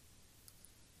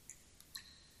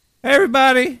Hey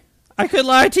everybody, I could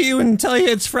lie to you and tell you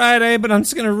it's Friday, but I'm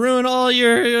just going to ruin all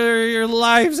your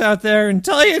lives out there and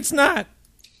tell you it's not.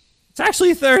 It's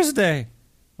actually Thursday,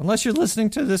 unless you're listening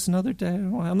to this another day.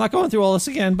 I'm not going through all this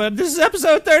again, but this is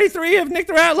episode 33 of Nick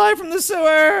the Rat Live from the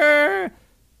Sewer.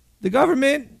 The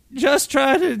government just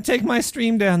tried to take my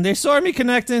stream down. They saw me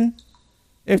connecting.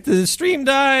 If the stream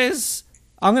dies,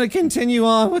 I'm going to continue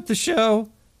on with the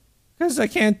show because I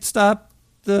can't stop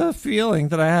the feeling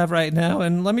that I have right now,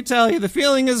 and let me tell you, the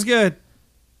feeling is good.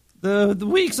 The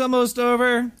week's almost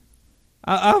over.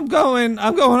 I'm going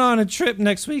on a trip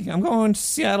next week. I'm going to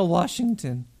Seattle,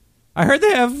 Washington. I heard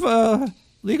they have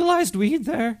legalized weed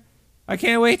there. I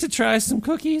can't wait to try some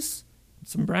cookies,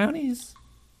 some brownies.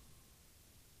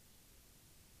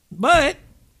 But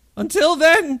until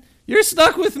then, you're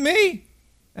stuck with me,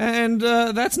 and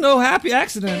that's no happy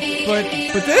accident. But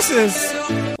this is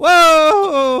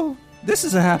whoa. This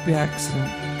is a happy accident.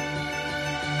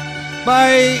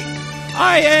 By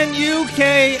INUKSHUK.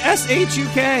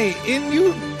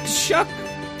 Inukshuk.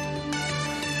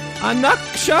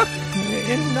 Anukshuk.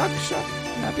 Inukshuk.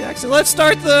 Happy accident. Let's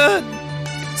start the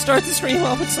stream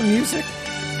off with some music.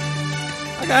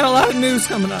 I got a lot of news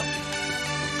coming up.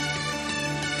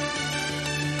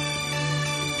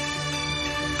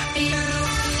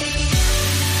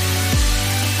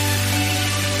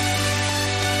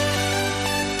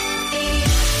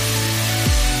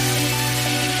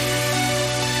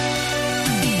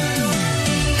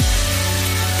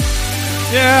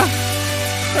 Yeah,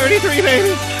 33,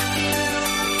 baby.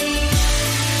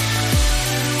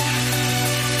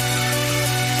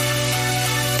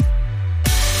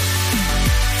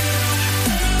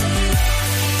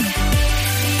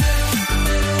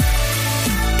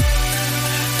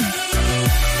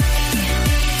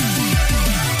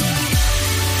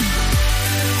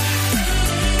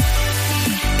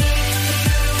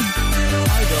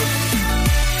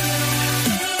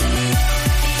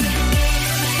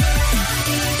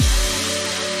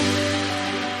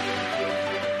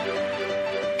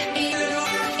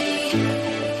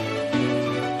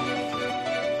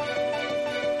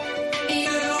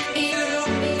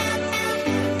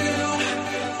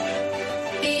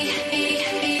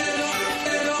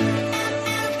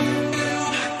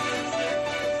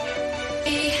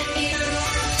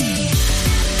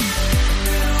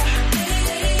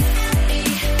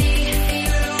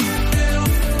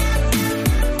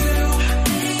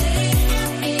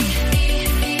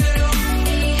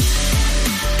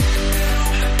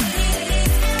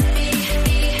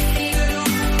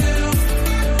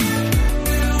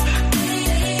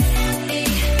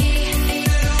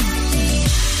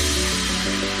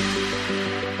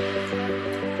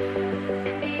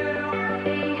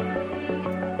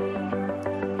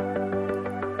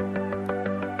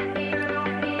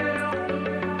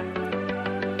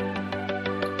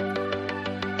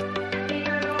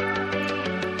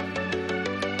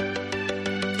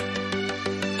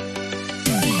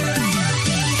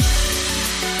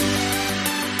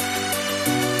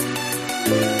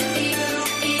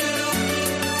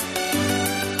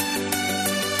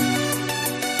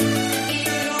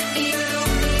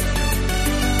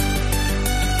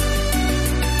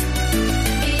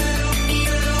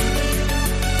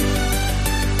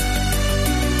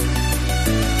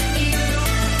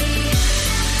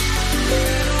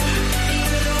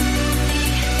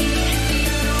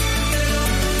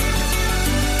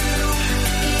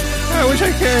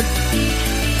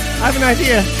 I have an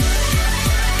idea.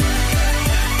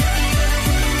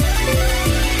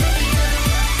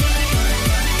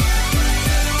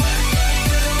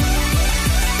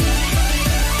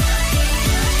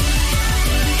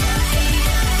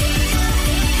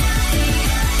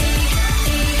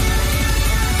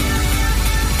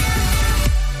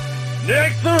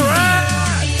 Nick the Rat!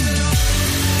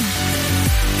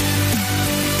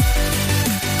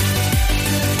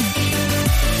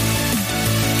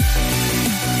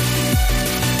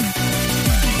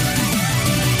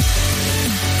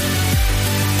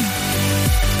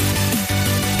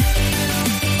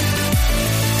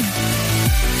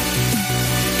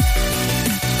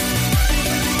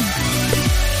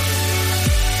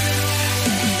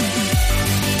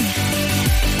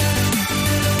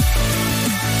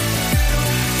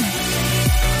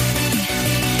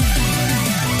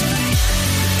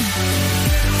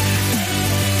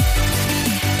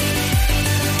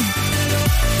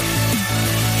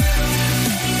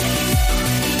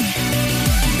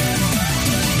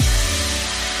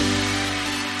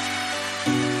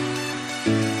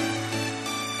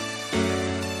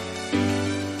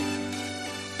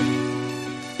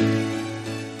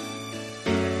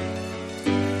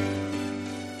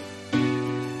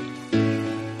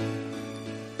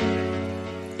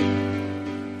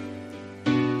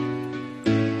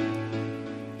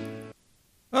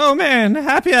 Oh man,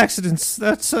 happy accidents.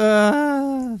 That's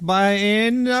by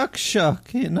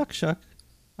Inukshuk.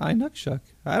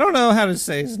 I don't know how to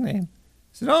say his name.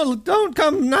 So don't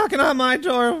come knocking on my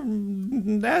door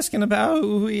asking about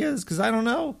who he is, because I don't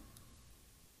know.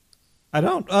 I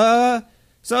don't.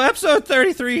 So episode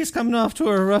 33 is coming off to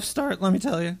a rough start, let me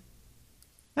tell you.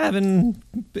 Having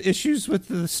issues with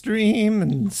the stream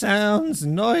and sounds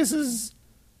and noises.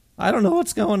 I don't know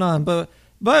what's going on, but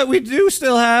we do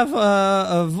still have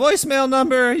a voicemail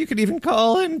number. You could even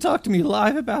call in and talk to me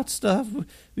live about stuff.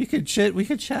 We could chat.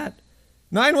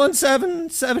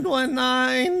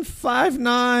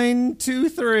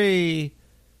 917-719-5923.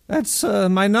 That's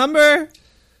my number.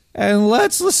 And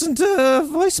let's listen to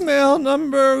voicemail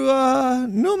number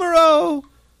numero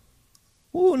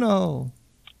uno.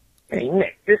 Hey,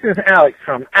 Nick, this is Alex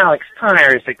from Alex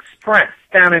Tires Express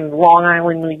down in Long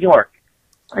Island, New York.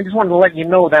 I just wanted to let you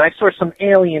know that I saw some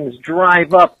aliens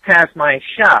drive up past my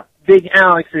shop, Big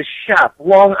Alex's shop,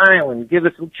 Long Island. Give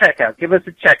us a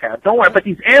checkout. Don't worry about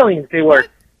these aliens.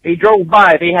 They drove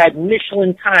by. They had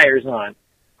Michelin tires on.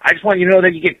 I just want you to know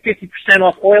that you get 50%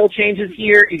 off oil changes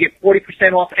here. You get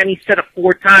 40% off any set of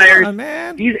 4 tires. Oh,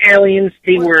 man. These aliens,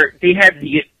 they were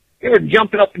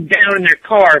jumping up and down in their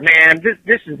car, man.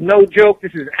 This is no joke.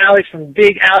 This is Alex from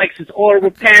Big Alex's Auto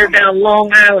Repair down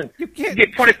Long Island. You get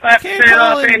 25%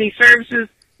 off any services.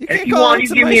 And if you want,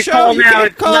 you give me a call now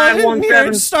at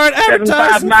 917. Start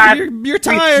advertising for your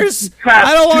tires.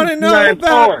 I don't want to know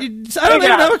about. I don't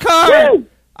even have a car.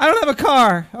 I don't have a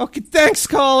car. Okay, thanks,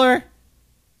 caller.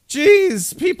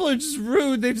 Jeez, people are just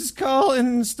rude. They just call in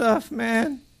and stuff,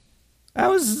 man.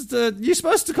 You're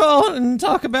supposed to call and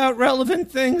talk about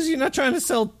relevant things. You're not trying to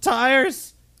sell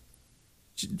tires.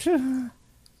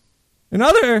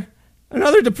 Another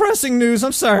depressing news.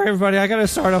 I'm sorry, everybody. I got to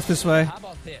start off this way. How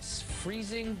about this?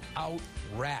 Freezing out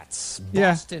rats.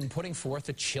 Yeah. Boston putting forth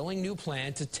a chilling new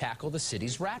plan to tackle the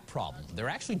city's rat problem. They're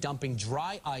actually dumping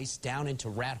dry ice down into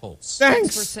rat holes. Thanks.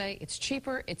 Experts say it's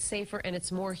cheaper, it's safer, and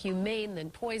it's more humane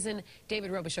than poison.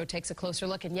 David Robichaux takes a closer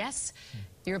look, and yes,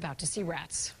 you're about to see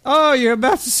rats. Oh, you're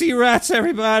about to see rats,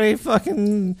 everybody.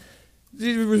 Fucking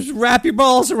wrap your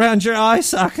balls around your eye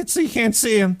sockets so you can't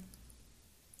see them.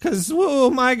 Because, oh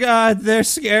my God, they're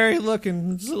scary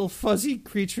looking. These little fuzzy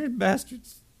creature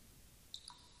bastards.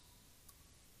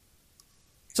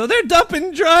 So they're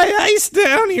dumping dry ice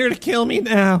down here to kill me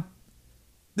now.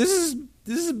 This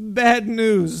is bad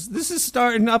news. This is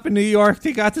starting up in New York.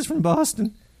 They got this from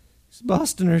Boston. These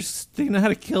Bostoners, they know how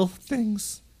to kill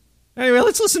things. Anyway,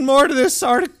 let's listen more to this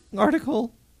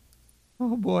article.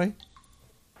 Oh, boy.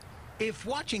 If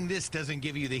watching this doesn't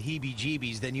give you the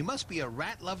heebie-jeebies, then you must be a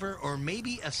rat lover or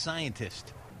maybe a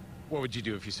scientist. What would you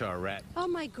do if you saw a rat? Oh,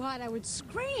 my God, I would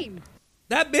scream.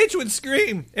 That bitch would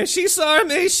scream. If she saw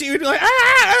me, she would be like,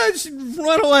 ah! She'd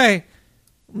run away.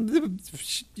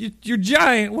 You're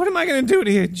giant. What am I going to do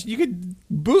to you? You could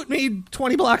boot me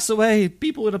 20 blocks away.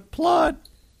 People would applaud.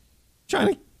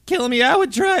 Trying to kill me out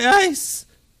with dry ice.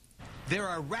 There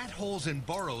are rat holes and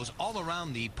burrows all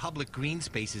around the public green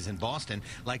spaces in Boston,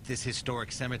 like this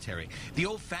historic cemetery. The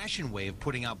old-fashioned way of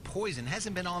putting out poison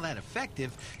hasn't been all that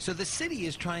effective, so the city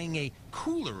is trying a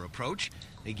cooler approach.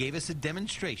 They gave us a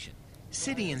demonstration.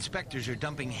 City inspectors are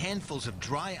dumping handfuls of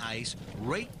dry ice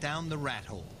right down the rat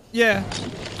hole. Yeah.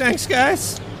 Thanks,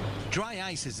 guys. Dry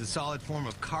ice is a solid form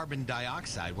of carbon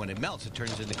dioxide. When it melts, it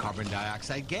turns into carbon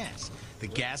dioxide gas. The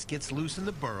gas gets loose in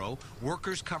the burrow.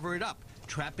 Workers cover it up,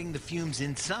 trapping the fumes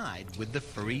inside with the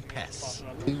furry pests.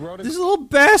 These little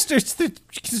bastards, they're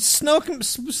smoking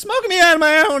me out of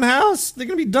my own house. They're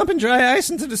going to be dumping dry ice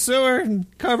into the sewer and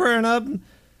covering up.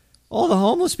 All the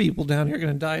homeless people down here are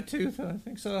going to die, too. I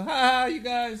think so. Ha, you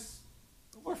guys.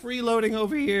 We're freeloading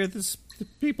over here. The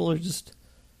people are just...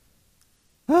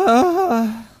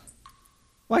 why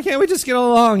can't we just get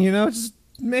along, you know? Just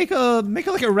make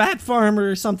like a rat farm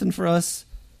or something for us.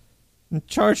 And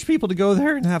charge people to go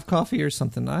there and have coffee or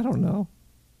something. I don't know.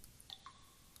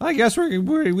 I guess we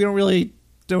don't really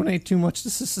donate too much to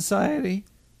society.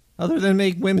 Other than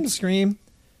make women scream.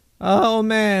 Oh,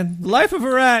 man. Life of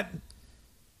a rat.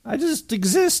 I just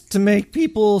exist to make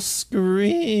people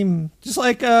scream. Just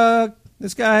like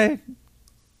this guy,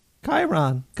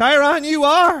 Chiron. Chiron, you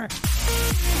are!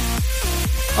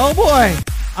 Oh boy,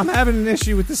 I'm having an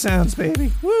issue with the sounds,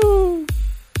 baby. Woo!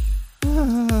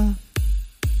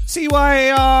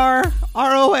 CYARRON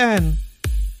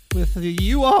with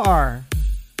the UR.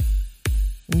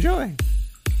 Enjoy.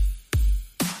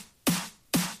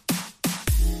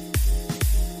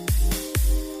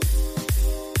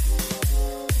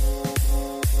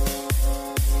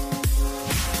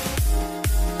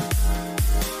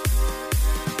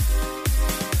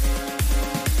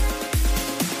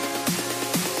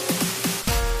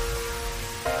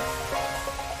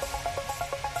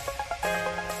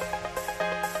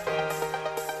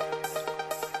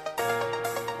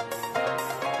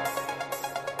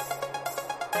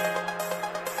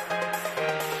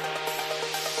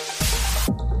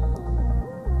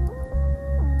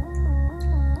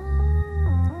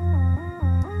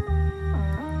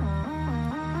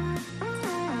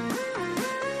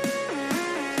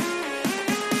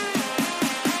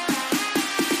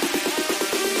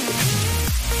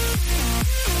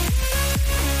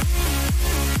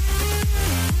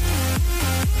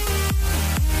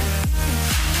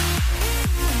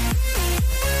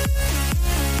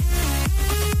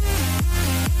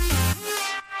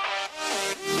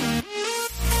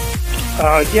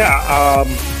 I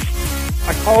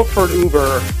called for an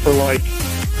Uber for like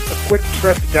a quick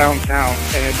trip downtown,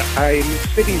 and I'm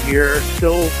sitting here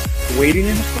still waiting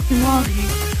in the fucking lobby.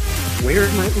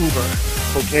 Where's my Uber?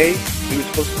 Okay? He was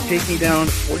supposed to take me down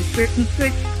to 46 and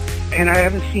 6, and I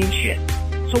haven't seen shit.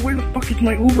 So where the fuck is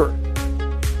my Uber?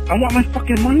 I want my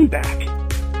fucking money back.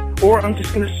 Or I'm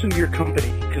just gonna sue your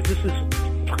company, because this is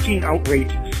fucking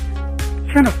outrageous. What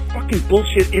kind of fucking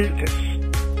bullshit is this?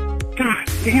 God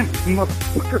damn it,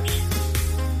 motherfuckers.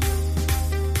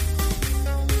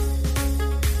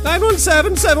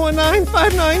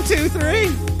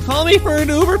 917-719-5923. Call me for an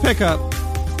Uber pickup.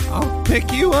 I'll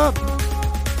pick you up.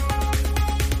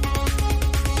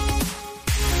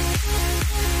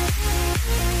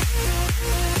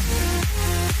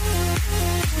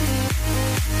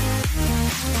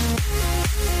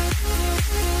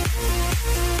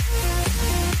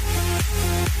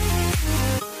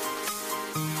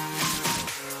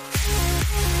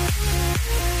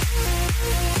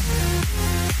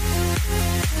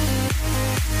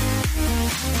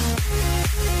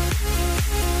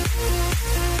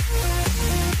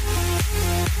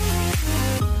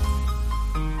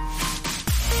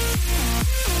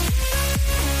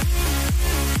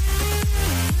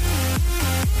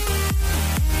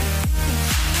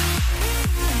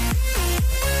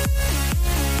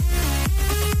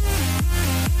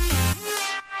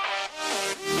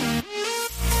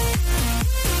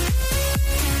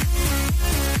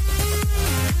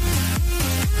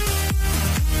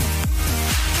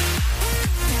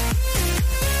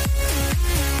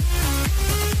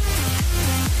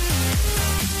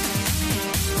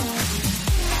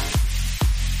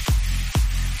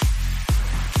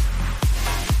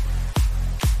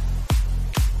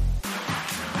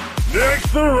 Nick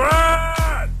the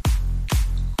Rat!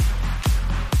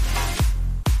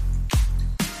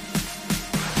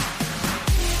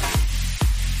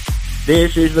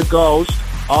 This is the ghost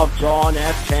of John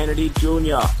F. Kennedy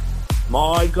Jr.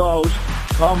 My ghost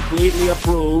completely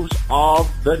approves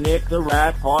of the Nick the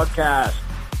Rat podcast.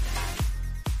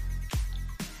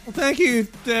 Well, thank you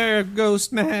there,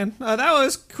 Ghost Man. That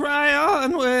was Cry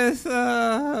On with, You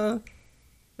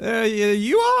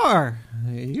Are.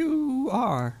 You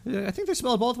Are. I think they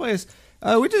spell it both ways.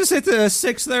 We just hit the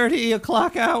 6:30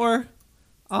 o'clock hour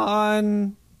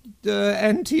on the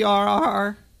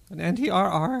NTRR. An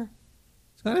NTRR? It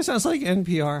kind of sounds like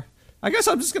NPR. I guess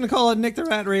I'm just going to call it Nick the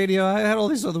Rat Radio. I had all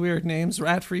these other weird names,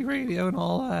 Rat Free Radio and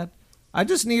all that. I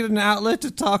just needed an outlet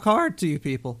to talk hard to you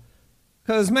people.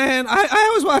 Because, man,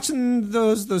 I was watching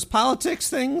those politics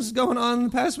things going on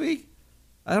the past week.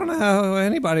 I don't know how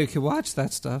anybody could watch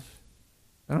that stuff.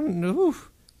 I don't know.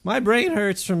 My brain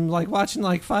hurts from watching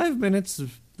 5 minutes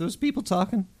of those people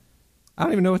talking. I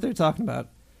don't even know what they're talking about.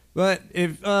 But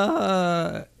if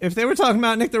they were talking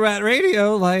about Nick the Rat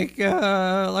Radio, like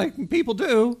people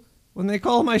do when they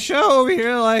call my show over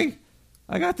here, I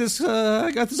got this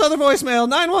other voicemail,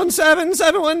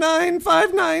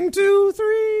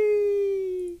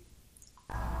 917-719-5923.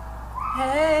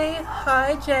 Hey,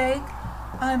 hi Jake.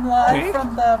 I'm live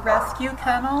from the rescue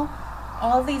kennel.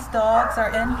 All these dogs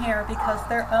are in here because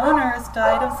their owners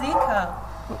died of Zika.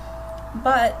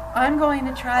 But I'm going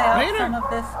to try out some of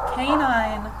this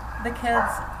canine the kids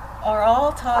are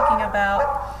all talking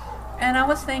about. And I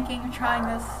was thinking of trying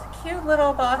this cute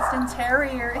little Boston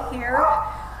Terrier here.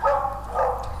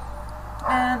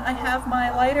 And I have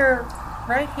my lighter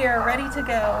right here ready to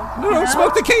go. No,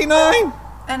 smoke the canine!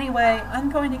 Anyway, I'm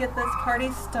going to get this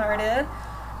party started.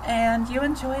 And you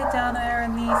enjoy it down there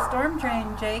in the storm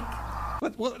drain, Jake.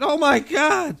 What? Oh my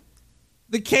God!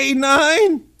 The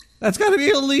K9? That's got to be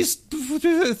at least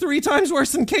 3 times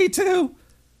worse than K2.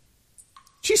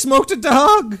 She smoked a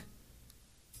dog.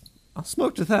 I'll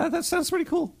smoke to that. That sounds pretty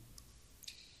cool.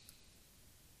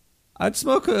 I'd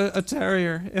smoke a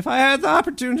terrier. If I had the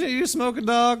opportunity to smoke a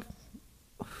dog,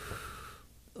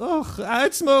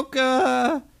 I'd smoke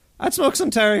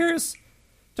some terriers.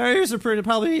 Terriers are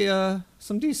probably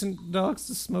some decent dogs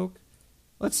to smoke.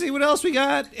 Let's see what else we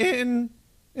got in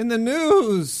the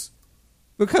news.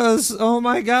 Because, oh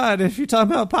my God, if you're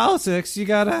talking about politics, you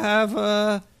gotta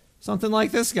have something like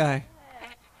this guy.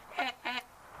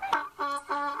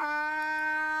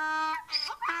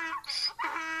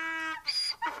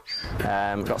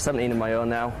 Got 17 of my own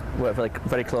now. Work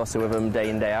very closely with them day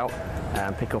in, day out.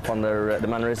 Pick up on their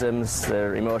mannerisms,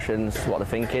 their emotions, what they're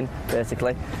thinking,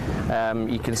 basically.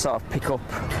 You can sort of pick up,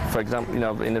 for example,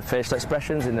 in the facial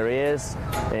expressions, in their ears,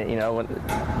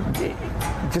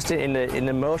 just in the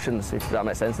emotions, if that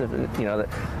makes sense.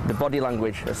 The body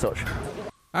language as such.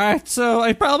 All right, so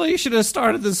I probably should have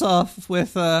started this off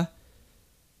with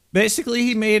Basically,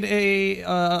 he made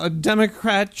a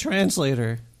Democrat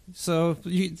translator. So,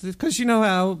 because you know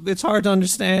how it's hard to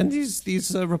understand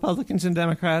these Republicans and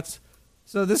Democrats.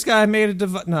 So this guy made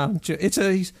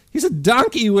he's a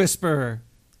donkey whisperer.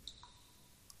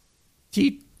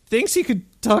 He thinks he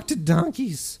could talk to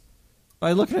donkeys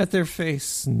by looking at their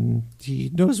face, and he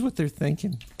knows what they're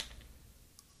thinking.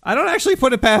 I don't actually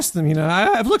put it past them, you know.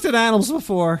 I've looked at animals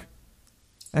before,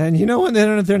 and you know when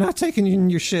they're not taking in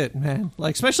your shit, man.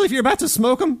 Like, especially if you're about to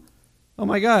smoke them. Oh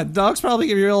my God, dogs probably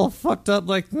get real fucked up.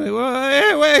 Like,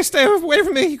 hey, stay away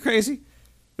from me, you crazy.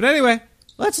 But anyway,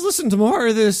 let's listen to more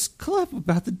of this clip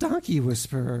about the donkey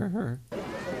whisperer.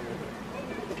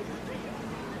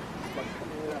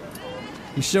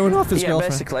 He's showing off his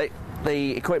girlfriend. Basically,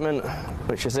 the equipment,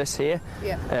 which is this here,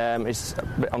 is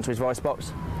onto his voice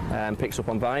box, picks up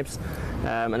on vibes,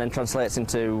 and then translates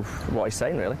into what he's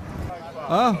saying, really.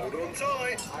 Oh.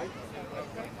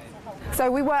 So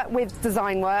we work with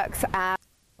DesignWorks.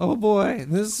 Oh boy,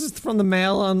 this is from the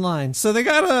Mail Online. So they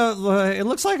got it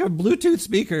looks like a Bluetooth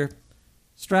speaker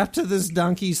strapped to this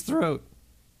donkey's throat.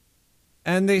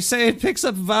 And they say it picks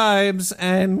up vibes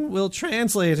and will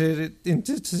translate it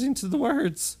into the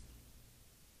words.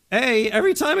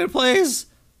 Every time it plays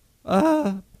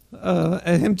him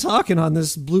talking on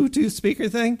this Bluetooth speaker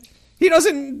thing, he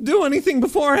doesn't do anything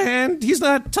beforehand. He's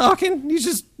not talking. He's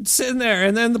just sitting there,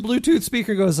 and then the Bluetooth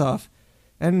speaker goes off.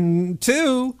 And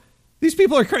 2, these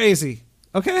people are crazy.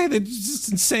 Okay? They're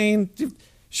just insane.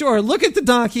 Sure, look at the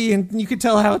donkey, and you can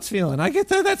tell how it's feeling. I get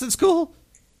that. It's cool.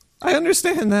 I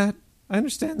understand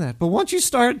that. But once you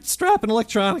start strapping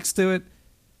electronics to it,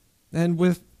 and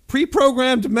with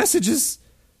pre-programmed messages,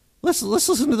 let's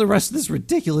listen to the rest of this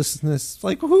ridiculousness.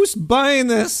 Like, who's buying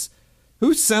this?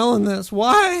 Who's selling this?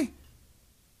 Why?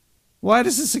 Why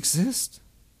does this exist?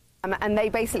 And they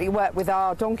basically work with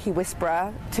our donkey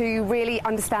whisperer to really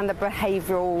understand the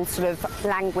behavioural sort of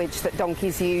language that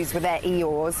donkeys use with their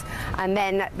ears, and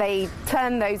then they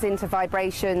turn those into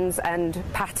vibrations and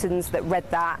patterns that read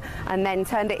that, and then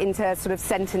turned it into sort of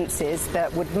sentences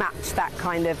that would match that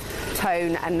kind of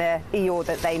tone and the ear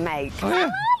that they make. Oh, yeah.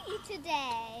 How are you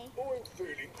today? I'm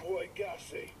feeling quite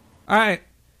gassy. All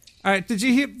right. Did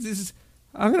you hear this?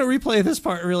 I'm going to replay this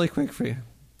part really quick for you.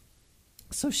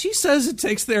 So she says it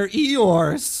takes their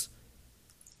ears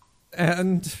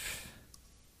and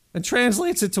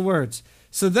translates it to words.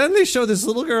 So then they show this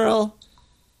little girl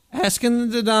asking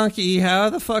the donkey how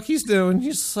the fuck he's doing.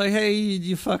 He's just like, hey,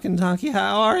 you fucking donkey,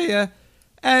 how are you?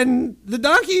 And the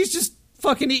donkey's just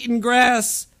fucking eating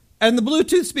grass. And the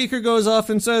Bluetooth speaker goes off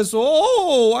and says,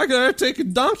 oh, I gotta take a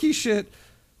donkey shit.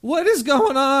 What is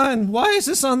going on? Why is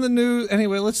this on the news?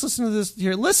 Anyway, let's listen to this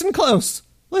here. Listen close.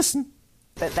 Listen.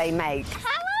 That they make. How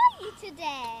are you today?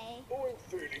 I'm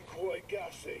feeling quite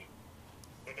gassy.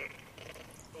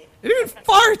 It even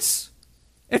farts.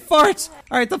 It farts.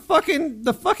 All right, the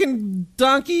fucking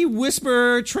donkey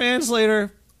whisperer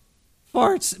translator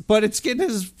farts, but it's getting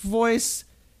his voice.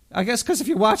 I guess because if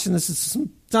you're watching this, it's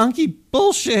some donkey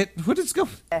bullshit. What is going?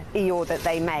 Ear that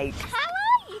they make. How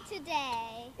are you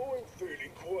today? I'm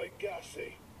feeling quite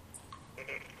gassy.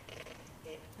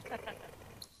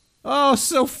 Oh,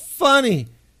 so funny.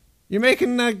 You're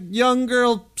making that young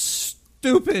girl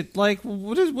stupid. Like,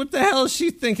 what the hell is she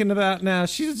thinking about now?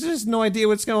 She just has no idea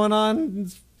what's going on.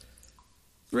 It's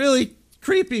really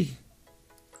creepy.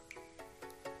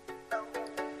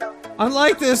 I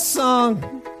like this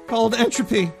song called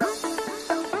Entropy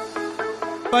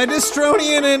by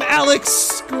Distronian and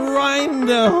Alex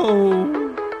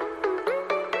Grindo.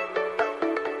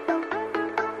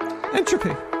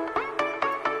 Entropy.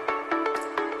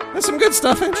 That's some good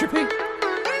stuff, Entropy.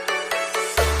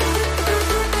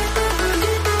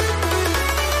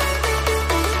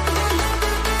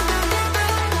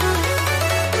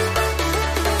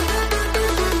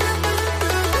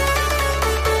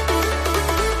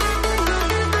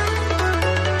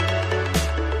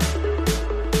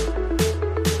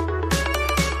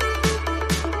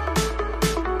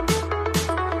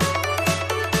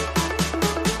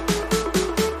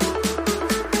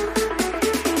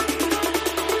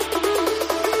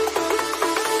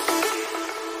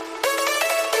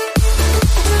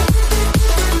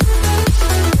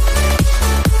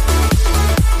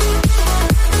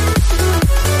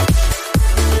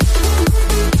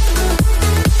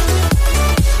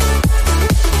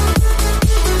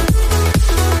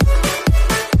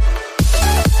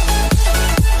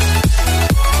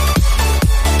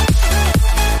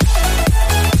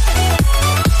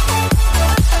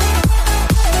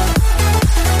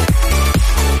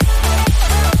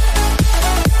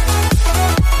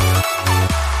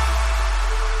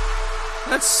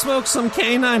 smoke some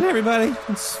K9, everybody.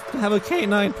 Let's have a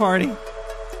K9 party.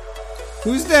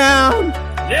 Who's down?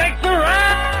 Nick the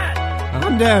Rat!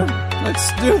 I'm down.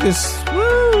 Let's do this.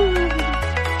 Woo!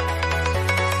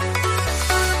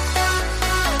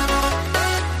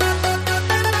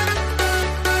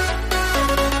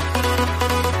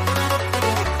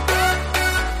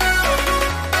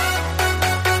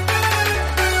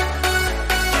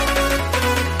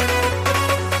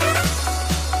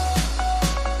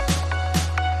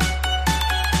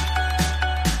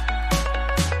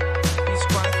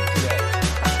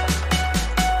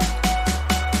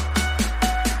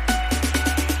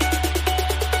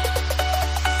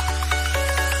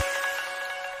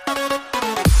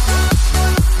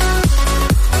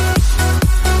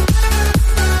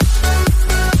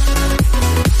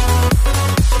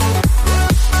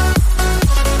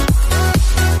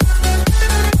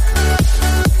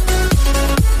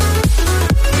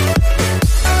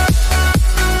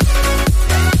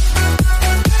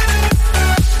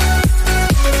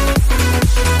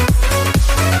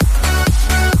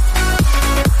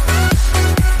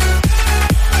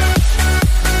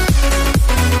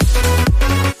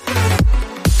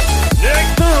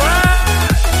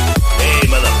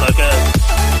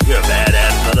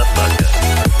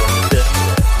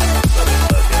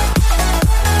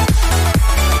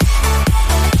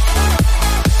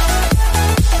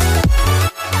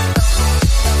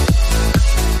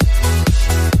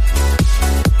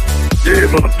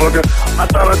 Motherfucker, I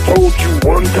thought I told you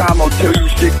one time, I'll tell you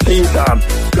 16 times.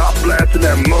 Stop blasting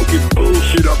that monkey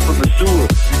bullshit up from the sewer.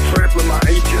 You trampling my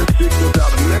HS signals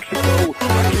out of Mexico.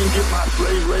 I can't get my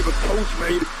slave labor coach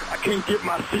made. I can't get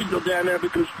my signal down there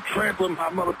because you're trampling my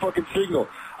motherfucking signal.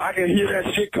 I can hear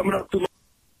that shit coming up through.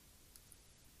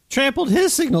 Trampled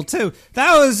his signal too.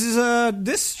 That was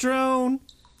Distrion,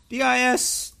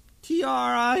 Distrion,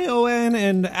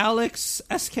 and Alex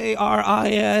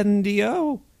Skrindo.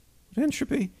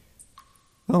 Entropy.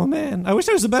 Oh man, I wish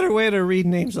there was a better way to read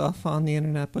names off on the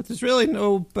internet, but there's really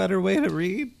no better way to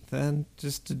read than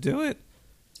just to do it.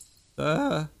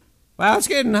 Wow, it's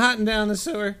getting hot and down the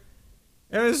sewer.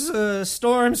 There's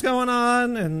storms going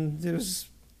on, and there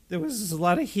was a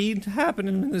lot of heat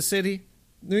happening in the city.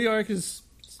 New York is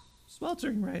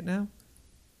sweltering right now.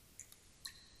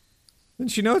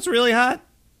 Didn't you know it's really hot?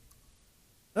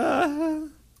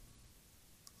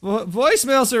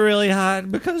 Voicemails are really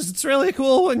hot because it's really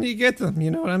cool when you get them. You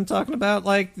know what I'm talking about?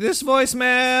 Like this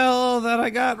voicemail that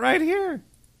I got right here.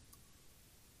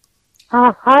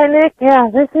 Hi, Nick.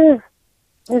 Yeah, this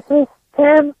is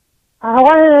Tim. I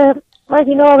wanted to let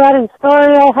you know about a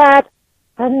story I had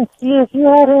and see if you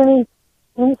had any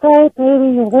insight,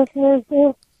 maybe your listeners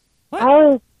did.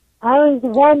 I was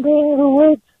wandering the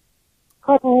woods a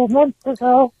couple of months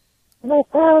ago, and I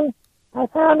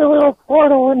found a little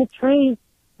portal in a tree.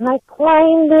 And I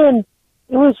climbed in.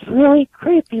 It was really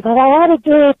creepy, but I had to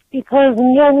do it because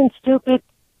I'm young and stupid,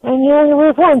 and you only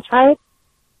live once, right?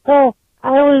 So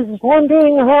I was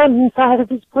wandering around inside of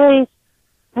this place,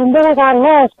 and then I got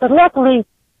lost. But luckily,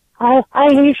 I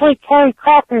usually carry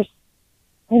crackers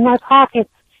in my pockets,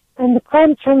 and the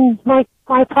crumbs from my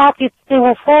pockets, they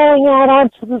were falling out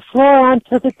onto the floor,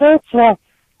 onto the dirt floor.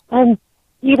 And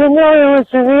even though it was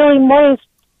a really moist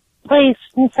place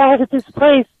inside of this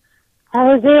place, I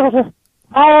was able to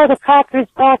follow the crackers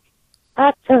back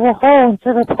to the hole,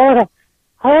 into the portal.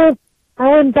 I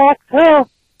went back through,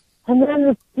 and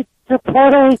then the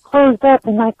portal closed up,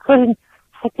 and I could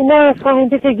never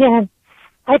find it again.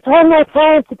 I told my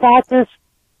parents about this,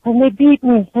 and they beat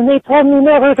me, and they told me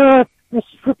never to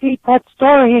repeat that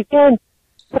story again.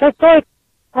 But I thought,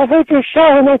 I heard your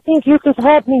show, and I think you could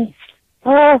help me.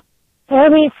 Let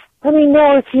me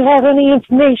know if you have any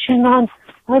information on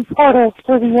portals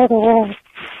to the other world.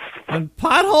 On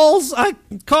potholes?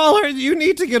 Caller, you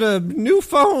need to get a new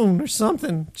phone or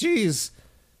something. Jeez.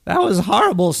 That was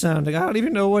horrible sounding. I don't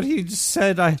even know what he just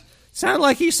said. Sounded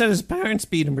like he said his parents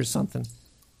beat him or something.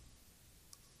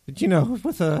 But you know,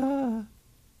 with a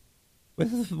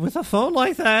phone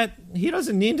like that, he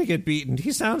doesn't need to get beaten.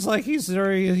 He sounds like he's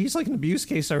like an abuse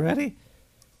case already.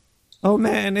 Oh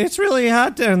man, it's really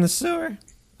hot down the sewer.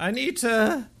 I need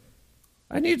to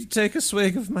take a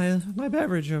swig of my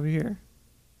beverage over here.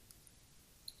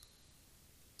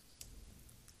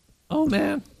 Oh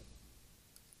man,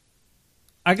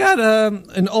 I got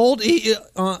an old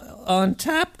on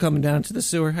tap coming down to the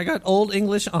sewer. I got Old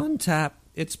English on tap.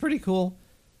 It's pretty cool.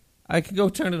 I could go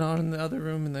turn it on in the other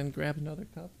room and then grab another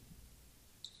cup.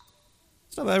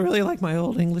 So I really like my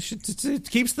Old English. It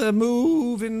keeps the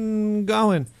moving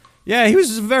going. Yeah, he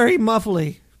was very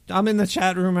muffly. I'm in the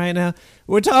chat room right now.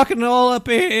 We're talking all up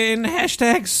in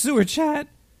hashtag sewer chat.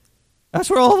 That's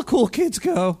where all the cool kids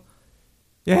go.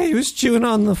 Yeah, he was chewing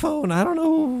on the phone. I don't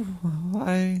know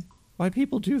why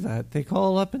people do that. They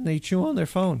call up and they chew on their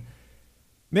phone.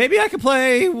 Maybe I could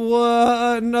play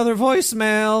another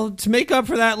voicemail to make up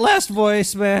for that last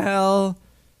voicemail.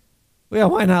 Yeah,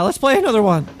 why not? Let's play another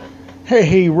one.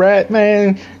 Hey, Rat,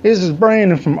 man. This is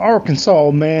Brandon from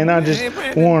Arkansas, man. I just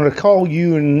wanted to call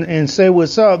you and say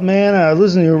what's up, man. I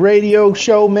listen to your radio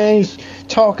show, man. He's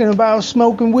talking about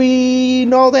smoking weed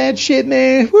and all that shit,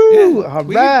 man. Woo! All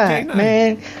right,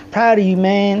 man. Proud of you,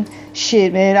 man.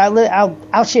 Shit, man.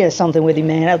 I'll share something with you,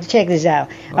 man. Check this out.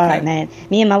 Okay. All right, man.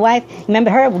 Me and my wife, remember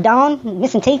her with Dawn,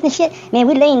 missing teeth and shit? Man,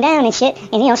 we laying down and shit,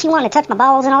 and, she wanted to touch my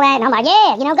balls and all that, and I'm like,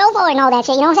 yeah, go for it and all that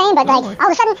shit, you know what I'm saying? But, all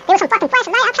of a sudden, there was some fucking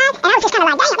flashing light outside, and I was just kind of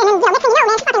like, damn, and then, next thing you know,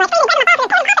 man, she's fucking like,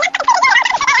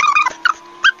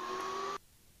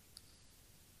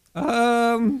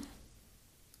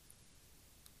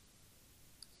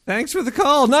 Thanks for the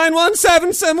call.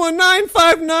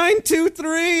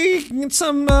 917-719-5923. Get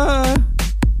some,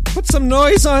 put some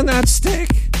noise on that stick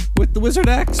with the Wizard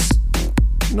X.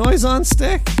 Noise on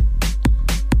stick.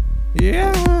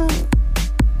 Yeah.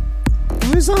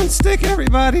 Noise on stick,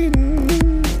 everybody.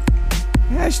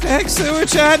 Hashtag sewer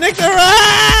chat. Nick the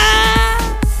Rat!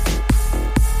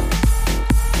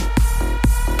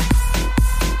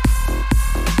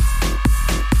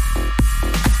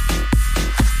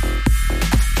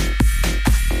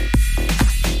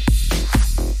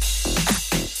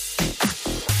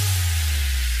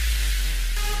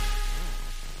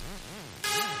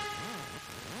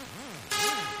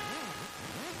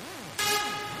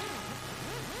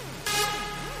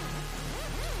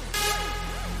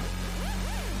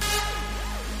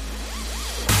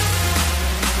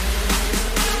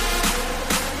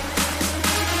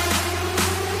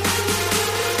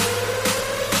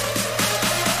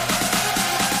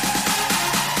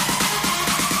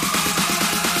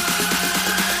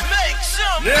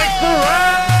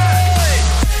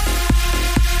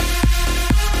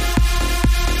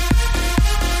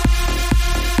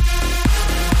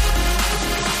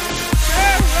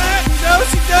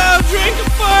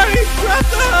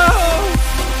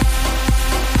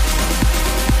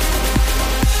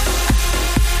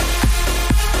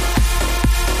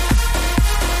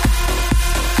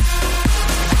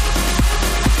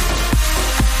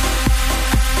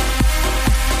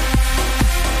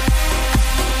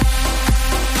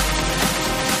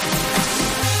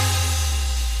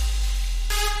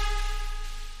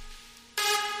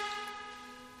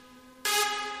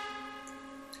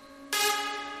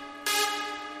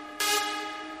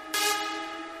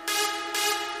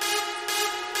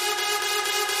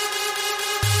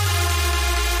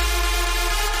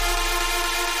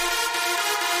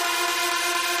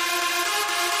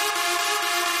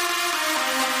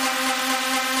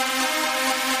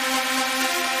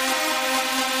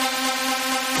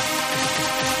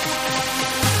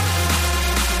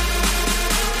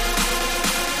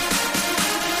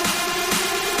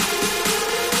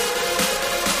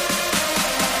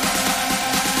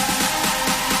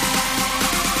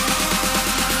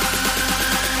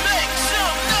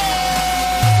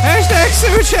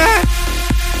 Sewer chat.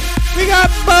 We got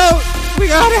Boat. We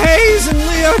got Hayes and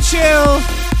Leo Chill.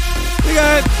 We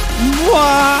got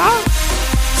Moi,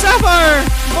 Sapphire,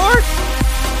 Mark,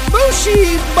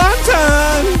 Bushi,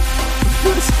 Bantan.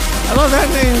 I love that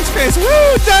name. It's crazy. Woo!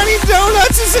 Donnie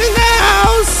Donuts is in the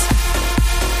house.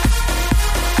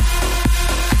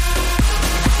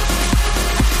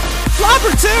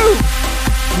 Flopper 2.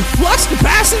 And Flux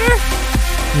Capacitor.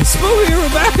 And Spooky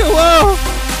Rebecca. Whoa.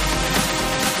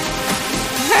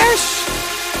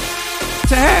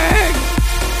 Hashtag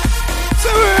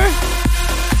sewer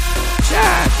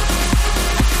chat.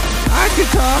 I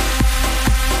could talk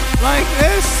like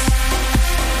this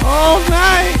all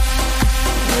night.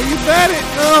 Oh, you bet it.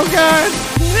 Oh, God.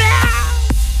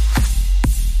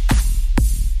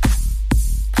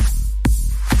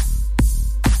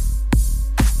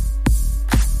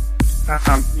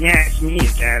 Yeah, it's me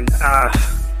again.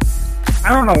 I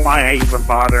don't know why I even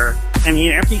bother. I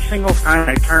mean, every single time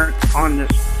I turn on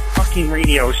this fucking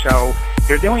radio show,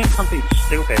 you're doing something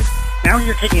stupid. Now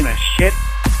you're taking a shit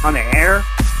on the air?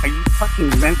 Are you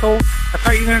fucking mental? I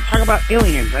thought you were going to talk about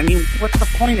aliens. I mean, what's the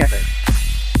point of it?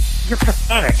 You're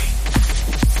pathetic.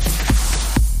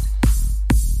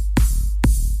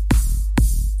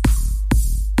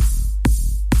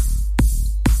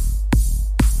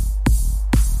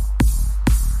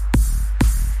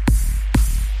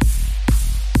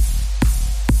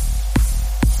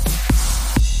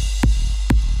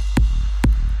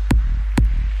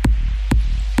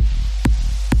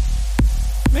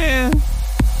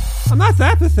 not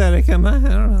that pathetic, am I? I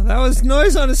don't know. That was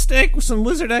Noise on a Stick with some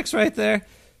Wizard X right there.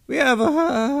 We have a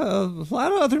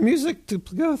lot of other music to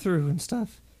go through and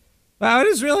stuff. Wow, it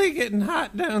is really getting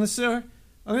hot down in the sewer.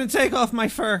 I'm going to take off my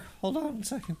fur. Hold on a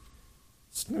second.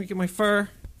 Let me get my fur.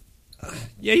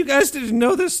 Yeah, you guys didn't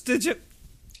know this, did you?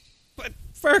 But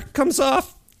fur comes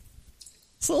off.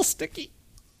 It's a little sticky.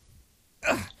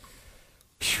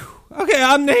 Okay,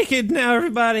 I'm naked now,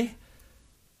 everybody.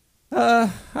 I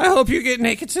hope you get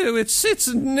naked too.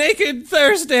 It's Naked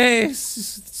Thursday.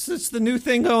 It's the new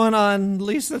thing going on. At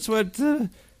least that's what the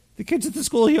kids at the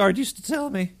schoolyard used to tell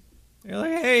me. They're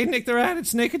like, "Hey, Nick the Rat,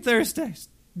 it's Naked Thursday.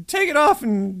 Take it off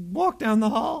and walk down the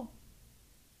hall."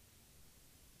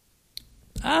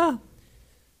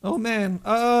 Oh man.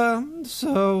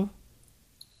 So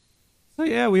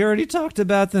yeah, we already talked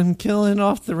about them killing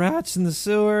off the rats in the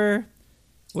sewer.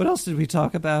 What else did we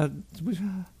talk about?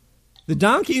 The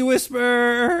Donkey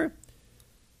Whisperer.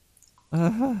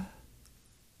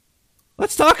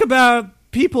 Let's talk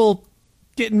about people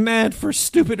getting mad for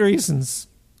stupid reasons.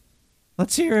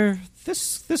 Let's hear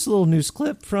this little news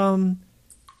clip from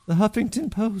the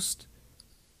Huffington Post.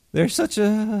 They're such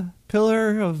a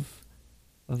pillar of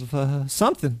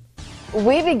something.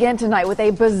 We begin tonight with a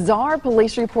bizarre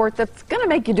police report that's going to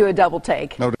make you do a double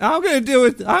take. I'm going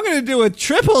to do a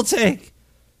triple take.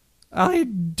 I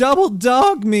double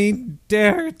dog me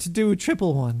dare to do a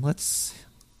triple one. Let's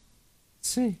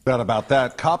see. About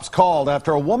that. Cops called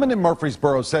after a woman in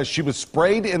Murfreesboro says she was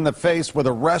sprayed in the face with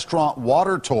a restaurant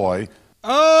water toy.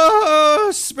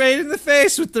 Oh, sprayed in the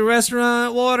face with the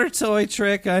restaurant water toy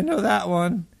trick. I know that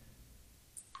one.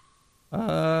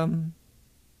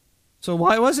 So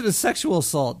why was it a sexual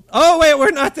assault? Oh, wait,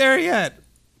 we're not there yet.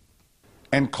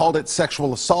 And called it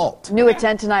sexual assault. New at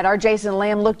 10 tonight, our Jason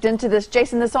Lamb looked into this.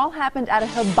 Jason, this all happened at a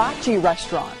hibachi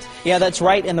restaurant. Yeah, that's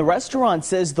right. And the restaurant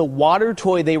says the water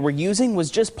toy they were using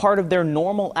was just part of their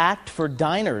normal act for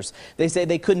diners. They say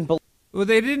they couldn't believe. Well,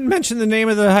 they didn't mention the name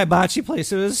of the hibachi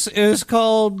place. It was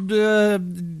called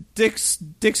Dick's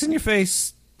in Your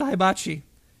Face Hibachi.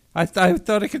 I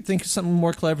thought I could think of something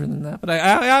more clever than that, but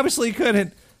I obviously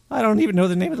couldn't. I don't even know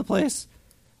the name of the place.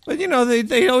 But, you know,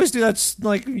 they always do that,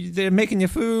 like, they're making you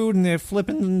food and they're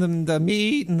flipping the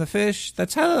meat and the fish.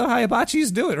 That's how the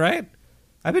hibachis do it, right?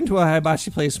 I've been to a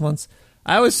hibachi place once.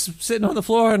 I was sitting on the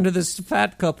floor under this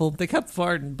fat couple. They kept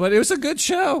farting, but it was a good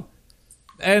show.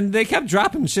 And they kept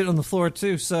dropping shit on the floor,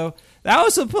 too. So that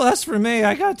was a plus for me.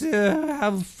 I got to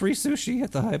have free sushi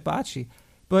at the hibachi.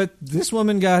 But this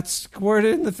woman got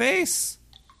squirted in the face.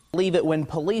 Believe it when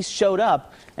police showed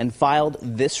up and filed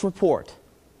this report.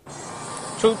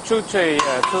 The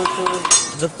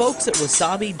folks at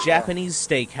Wasabi Japanese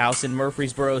Steakhouse in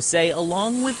Murfreesboro say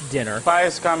along with dinner,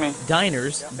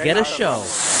 diners get a show.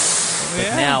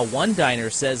 But now one diner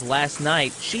says last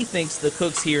night she thinks the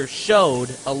cooks here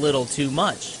showed a little too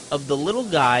much of the little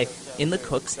guy in the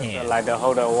cook's hand. Like the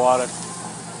hold of water,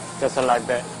 just like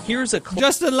that. Here's a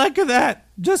just like that.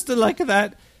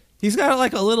 He's got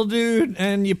like a little dude,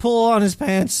 and you pull on his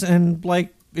pants, and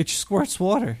like it squirts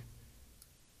water.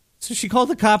 So she called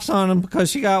the cops on him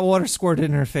because she got water squirted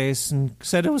in her face and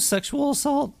said it was sexual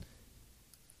assault.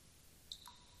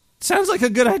 Sounds like a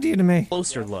good idea to me.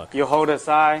 Closer look. You hold it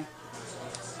side,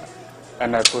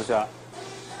 and then push up,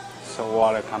 so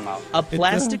water come out. A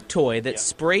plastic toy that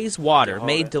sprays water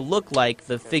made to look like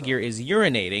the figure is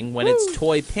urinating when its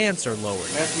toy pants are lowered.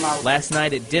 Last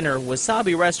night at dinner,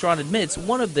 Wasabi Restaurant admits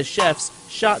one of the chefs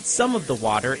shot some of the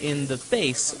water in the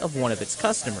face of one of its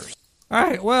customers. All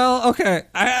right, well, okay.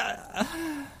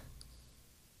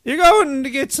 You're going to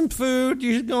get some food.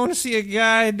 You're going to see a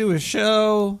guy do a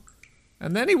show.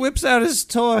 And then he whips out his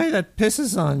toy that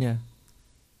pisses on you.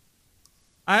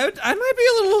 I might be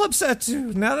a little upset,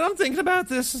 too. Now that I'm thinking about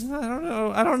this, I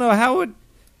don't know. How would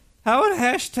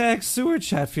hashtag sewer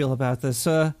chat feel about this?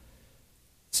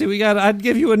 See, I'd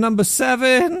give you a number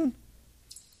 7.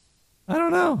 I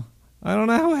don't know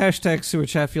how hashtag sewer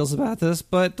chat feels about this,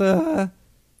 but,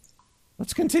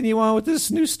 let's continue on with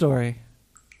this news story.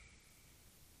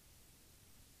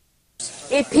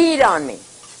 It peed on me,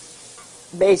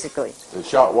 basically. It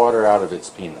shot water out of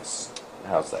its penis.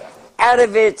 How's that? Out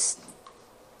of its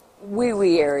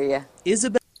wee-wee area.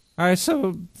 Isabel. All right,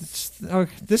 so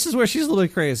this is where she's a little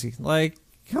bit crazy. Like,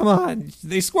 come on.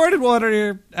 They squirted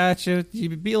water at you.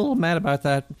 You'd be a little mad about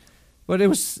that. But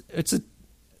it's a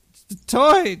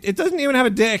toy. It doesn't even have a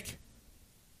dick.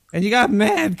 And you got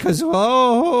mad because,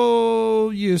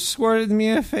 you squirted me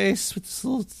in the face with this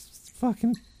little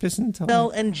fucking pissing toy. Bell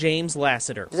and James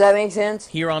Lassiter. Does that make sense?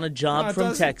 Here on a job No, it from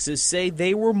doesn't. Texas say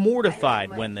they were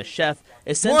mortified when the chef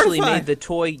essentially Mortified. made the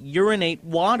toy urinate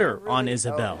water on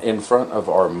Isabel. In front of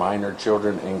our minor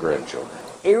children and grandchildren.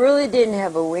 It really didn't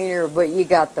have a wiener, but you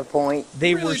got the point.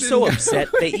 They Really were so didn't. upset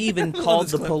they even called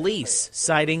the police,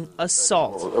 citing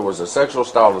assault. It was a sexual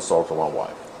style assault on my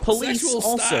wife. Police Sexual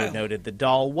also style. noted the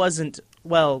doll wasn't,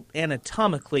 well,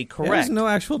 anatomically correct. There's no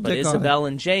actual but dick on Isabel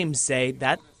and James say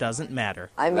that doesn't matter.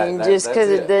 I That- mean, that- just that's because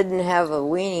it. it didn't have a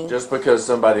weenie. Just because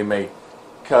somebody may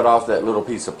cut off that little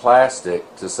piece of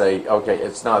plastic to say, okay,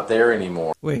 it's not there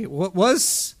anymore. Wait, what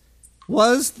was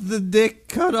the dick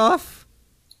cut off?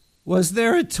 Was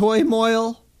there a toy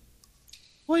moil?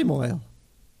 Toy moil.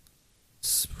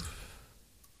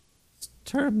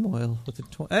 Turmoil with the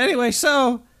toy. Anyway,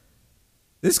 so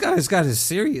this guy's got his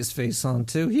serious face on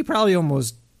too. He probably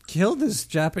almost killed this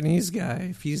Japanese guy,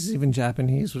 if he's even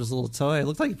Japanese, with his little toy. It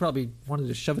looked like he probably wanted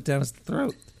to shove it down his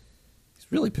throat. He's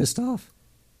really pissed off.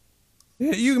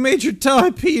 Yeah, you made your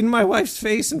toy pee in my wife's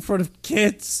face in front of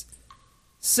kids.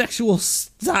 Sexual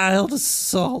styled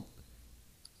assault.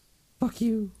 Fuck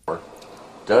you.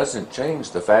 Doesn't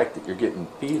change the fact that you're getting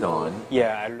peed on.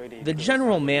 Yeah, I really. The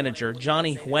general manager,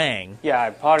 Johnny Huang, Yeah, I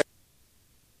probably.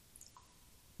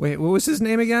 Wait, what was his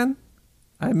name again?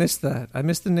 I missed that. I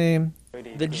missed the name.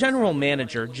 the general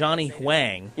manager, Johnny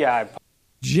Huang, Yeah,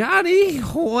 Johnny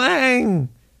Huang.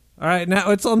 All right, now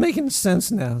it's all making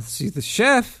sense now. See, the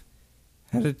chef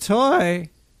had a toy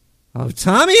of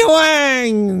Tommy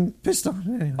Huang. Pissed off.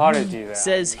 Anyway.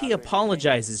 says he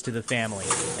apologizes to the family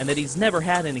and that he's never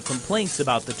had any complaints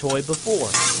about the toy before.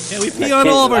 Yeah, we pee on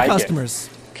all of our customers.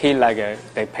 Kid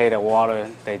they pay the water.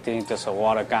 They think it's a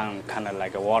water gun, kind of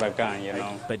like a water gun, you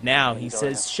know. But now he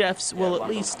says chefs will at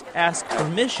least ask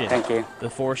permission Thank you.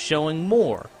 before showing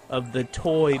more of the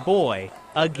toy boy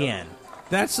again.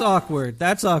 That's awkward.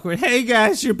 That's awkward. Hey,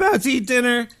 guys, you're about to eat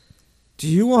dinner. Do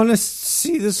you want to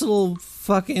see this little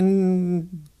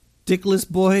fucking dickless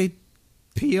boy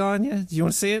pee on you? Do you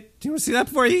want to see it? Do you want to see that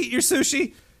before you eat your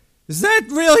sushi? Does that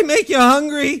really make you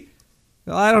hungry?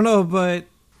 Well, I don't know, but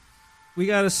we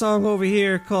got a song over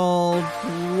here called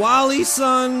Wally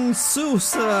Sun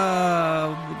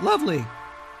Sousa. Lovely.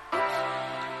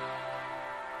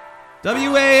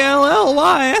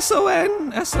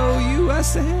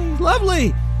 WALLYSONSOUSA.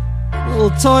 Lovely. Little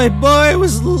toy boy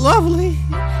was lovely.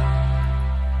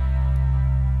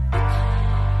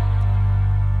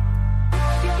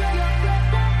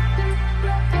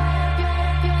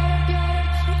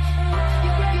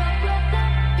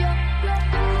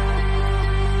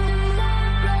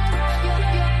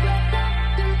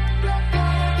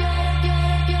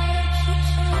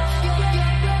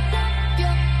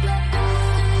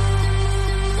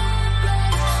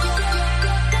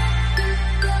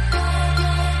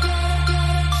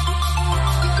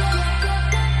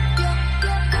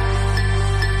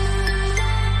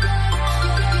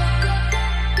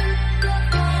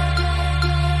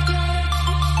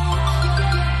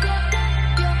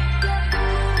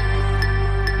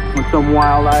 When some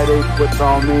wild-eyed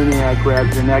eight-foot-tall maniac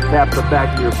grabs your neck, taps the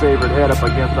back of your favorite head up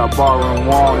against our barroom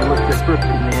wall, and looks you crooked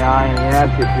in the eye, and he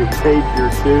asks if you've paid your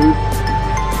dues,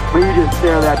 well, you just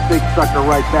stare that big sucker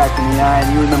right back in the eye, and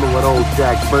you remember what old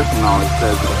Jack Burton always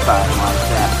says at a time like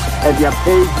that. Have you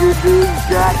paid your dues,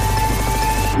 Jack?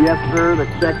 Yes, sir, the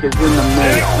check is in the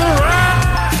mail.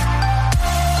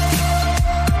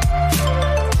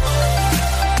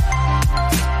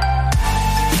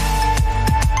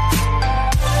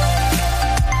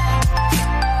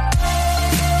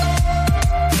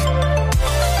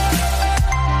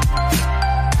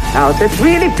 Now this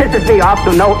really pisses me off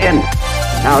to no end.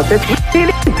 Now this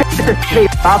really pisses me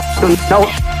off to no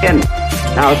end.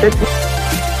 Now this...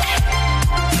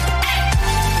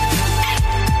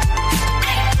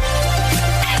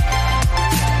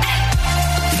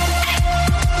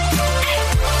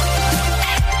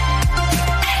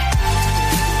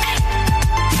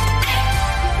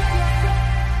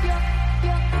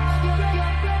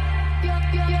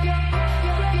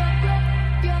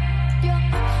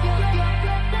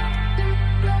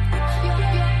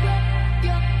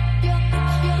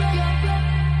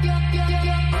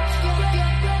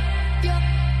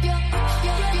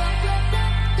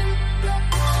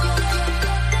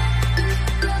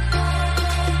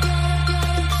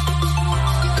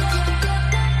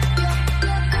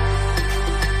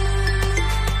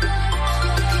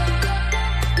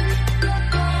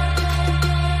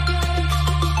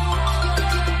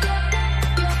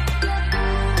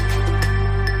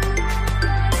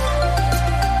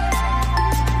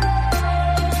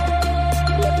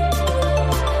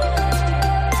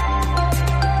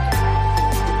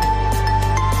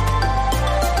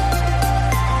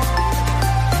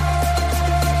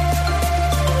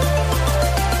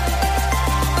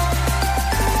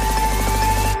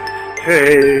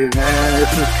 Hey, man, this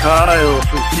is Kyle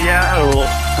from Seattle.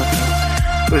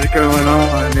 What's going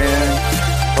on, man?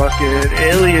 Fucking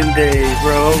Alien Day,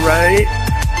 bro, right?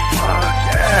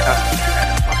 Fuck yeah.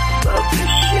 I love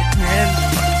this shit, man.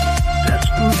 Best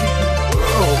movie in the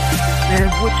world.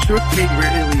 Man, what's your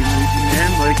favorite Alien movie,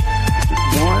 man? Like, is it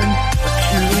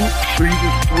 1, 2, or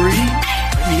even 3?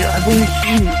 I mean, I've only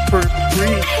seen the first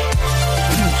 3.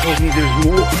 Someone told me there's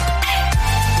more.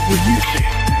 What do you think,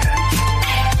 man?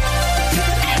 Is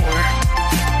there more?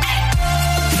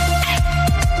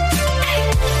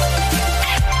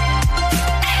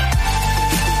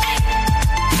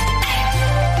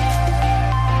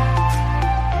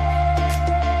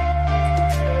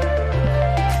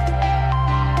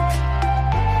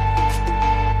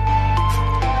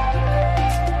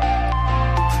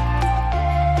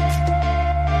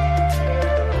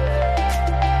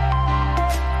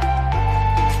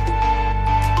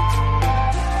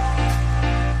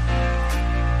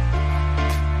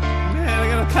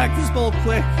 Pack this bowl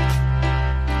quick.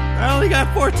 I only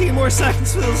got 14 more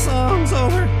seconds till the song's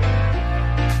over.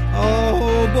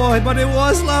 Oh boy, but it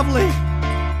was lovely,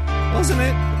 wasn't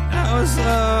it? That was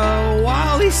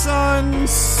Wally Son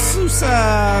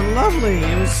Sousa. Lovely.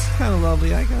 It was kind of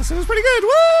lovely, I guess. It was pretty good.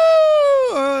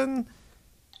 Woo! And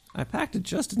I packed it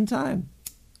just in time.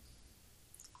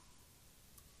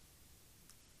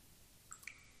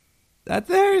 That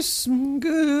there's some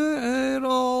good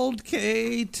old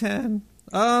K10.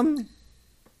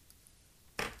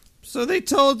 So they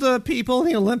told the people in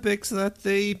the Olympics that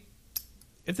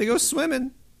if they go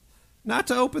swimming, not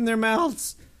to open their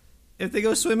mouths if they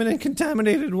go swimming in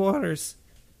contaminated waters.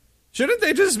 Shouldn't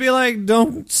they just be like,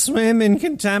 don't swim in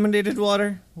contaminated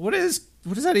water? What does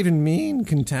that even mean,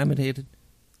 contaminated?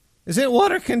 Isn't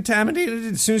water contaminated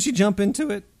as soon as you jump into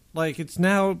it? Like, it's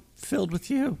now filled with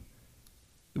you.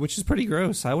 Which is pretty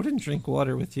gross. I wouldn't drink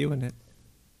water with you in it.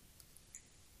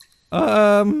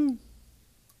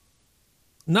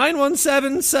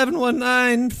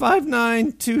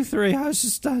 917-719-5923. I was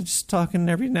just talking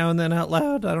every now and then out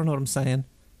loud. I don't know what I'm saying.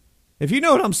 If you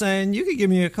know what I'm saying, you could give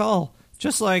me a call,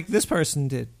 just like this person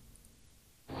did.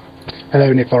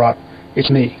 Hello, Nick Thorot. It's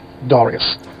me,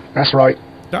 Darius. That's right.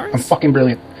 Darius? I'm fucking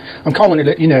brilliant. I'm calling to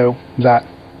let you know that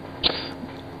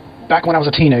back when I was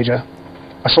a teenager,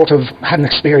 I sort of had an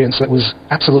experience that was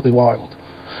absolutely wild.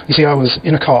 You see, I was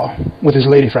in a car with this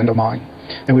lady friend of mine,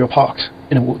 and we were parked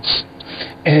in the woods.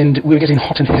 And we were getting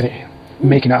hot and heavy,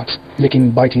 making out, licking,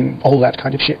 biting, all that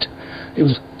kind of shit. It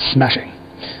was smashing.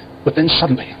 But then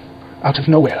suddenly, out of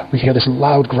nowhere, we hear this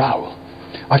loud growl.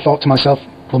 I thought to myself,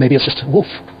 well, maybe it's just a wolf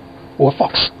or a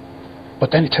fox.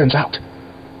 But then it turns out,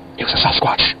 it was a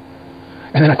Sasquatch.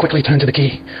 And then I quickly turned to the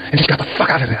key and just got the fuck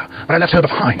out of there. But I left her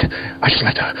behind. I just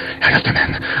left her. I left her,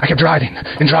 man. I kept driving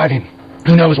and driving.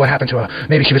 Who knows what happened to her?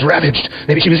 Maybe she was ravaged.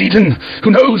 Maybe she was eaten.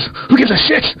 Who knows? Who gives a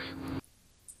shit?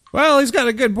 Well, he's got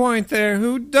a good point there.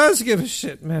 Who does give a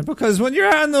shit, man? Because when you're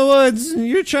out in the woods and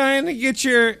you're trying to get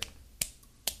your...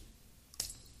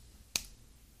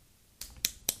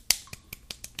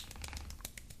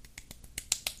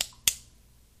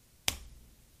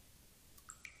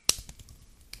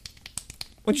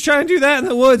 When you try to do that in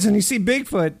the woods and you see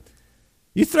Bigfoot,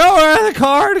 you throw her out of the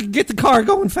car to get the car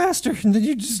going faster, and then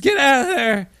you just get out of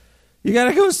there. You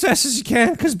gotta go as fast as you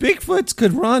can, because Bigfoots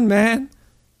could run, man.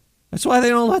 That's why they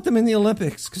don't let them in the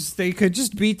Olympics, because they could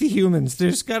just beat the humans.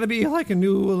 There's gotta be like a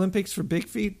new Olympics for big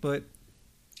feet, but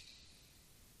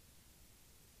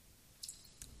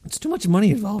it's too much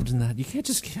money involved in that. You can't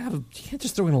just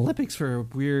throw in Olympics for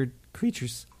weird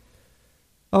creatures.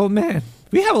 Oh man,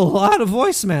 we have a lot of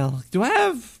voicemail. Do I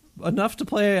have enough to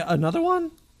play another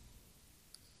one?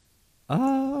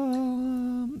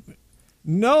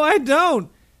 No, I don't.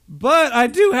 But I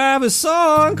do have a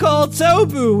song called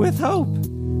Tobu with Hope.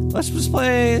 Let's just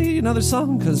play another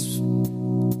song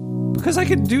because I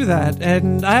can do that,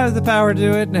 and I have the power to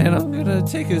do it. And I'm gonna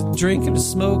take a drink and a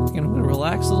smoke, and I'm gonna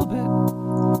relax a little bit.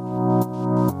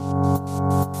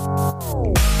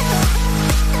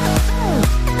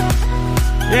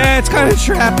 Yeah, it's kind of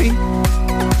trappy.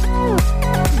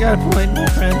 You got a point, my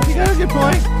friend. You got a good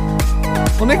point.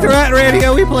 Well, Nick the Rat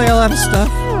Radio, we play a lot of stuff.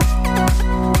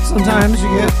 Sometimes you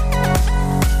get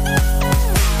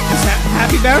this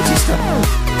happy, bouncy stuff.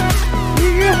 You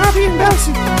get happy and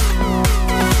bouncy.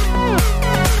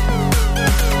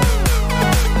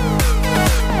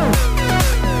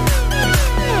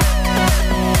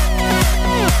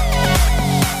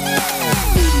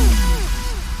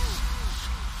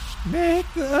 Make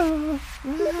the...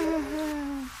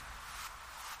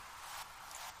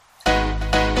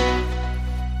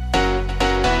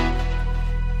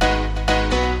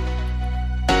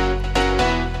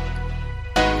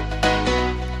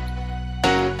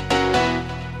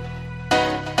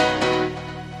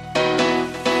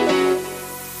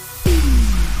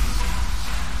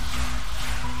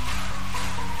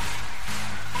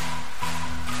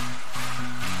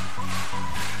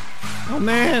 Oh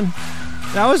man,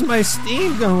 that was my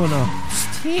Steam going off.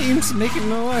 Steam's making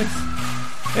noise.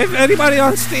 If anybody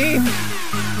on Steam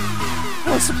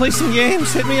wants to play some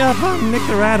games, hit me up. I'll Nick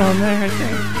the Rat on there, I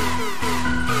think.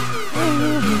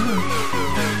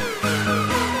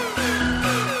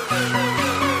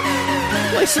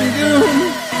 Play some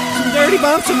Doom, some Dirty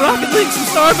Bomb, some Rocket League, some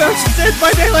Starbound, some Dead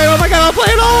by Daylight. Oh my god, I'll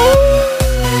play it all!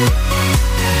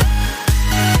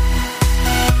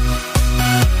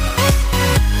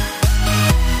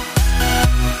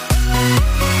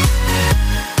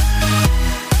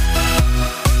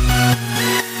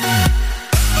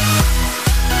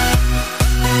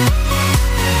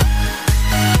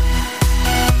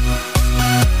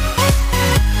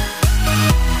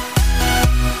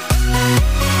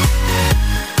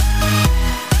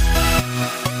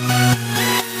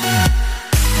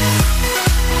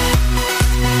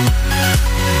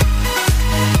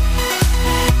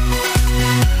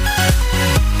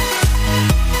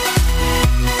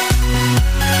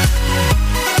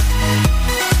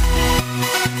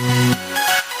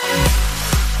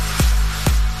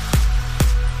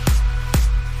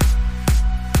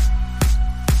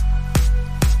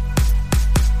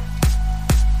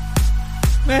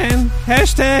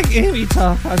 Hashtag Amy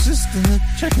Talk. I was just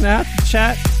checking out the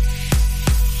chat.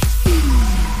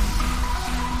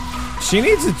 She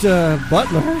needs a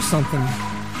butler or something.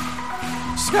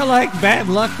 She's got like bad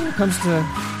luck when it comes to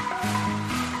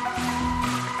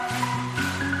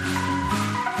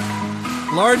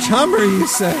large Hummer, you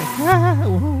say.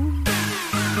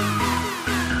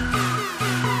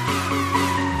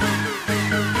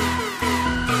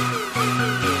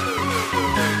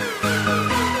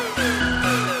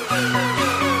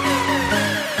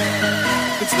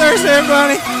 Thursday,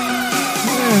 everybody.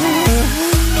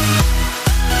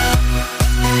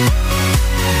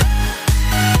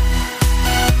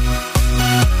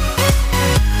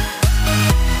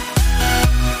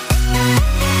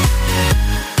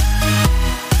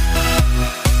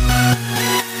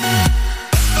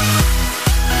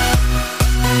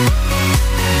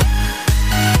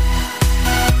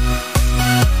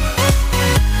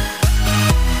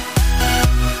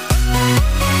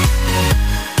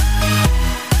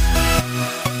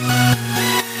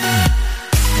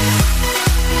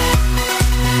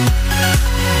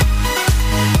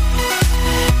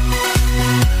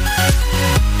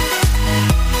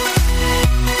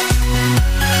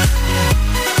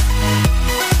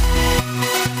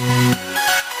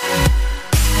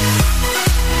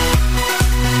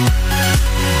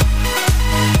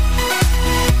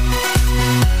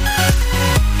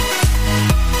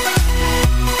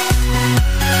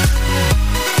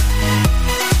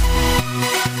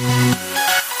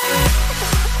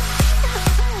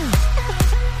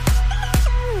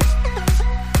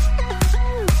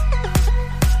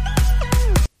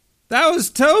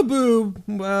 Tobu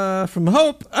from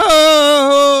Hope.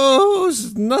 Oh,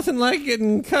 it's nothing like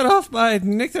getting cut off by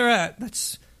Nick the Rat.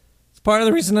 That's part of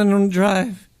the reason I don't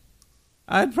drive.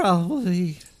 I'm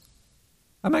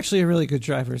actually a really good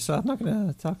driver, so I'm not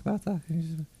going to talk about that.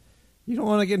 You don't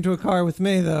want to get into a car with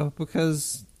me, though,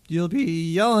 because you'll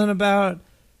be yelling about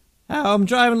how I'm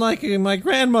driving like my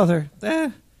grandmother.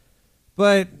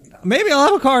 But maybe I'll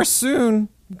have a car soon,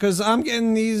 because I'm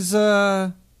getting these...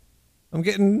 I'm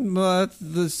getting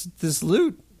this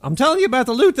loot. I'm telling you about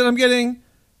the loot that I'm getting,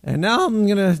 and now I'm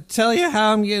gonna tell you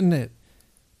how I'm getting it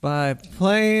by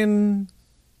playing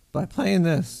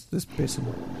this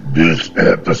basically. This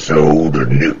episode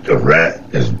of Nick the Rat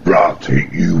is brought to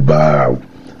you by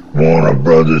Warner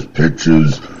Brothers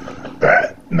Pictures'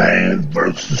 Batman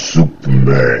vs.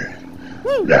 Superman.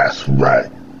 Woo. That's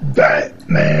right,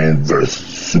 Batman vs.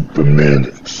 Superman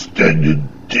Extended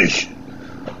Edition.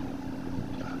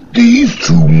 These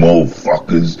two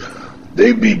motherfuckers,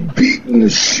 they be beating the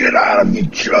shit out of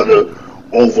each other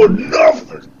over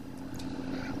nothing.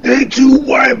 They two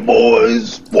white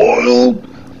boys, spoiled,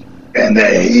 and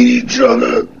they hate each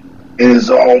other, and it's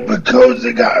all because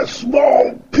they got a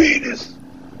small penis.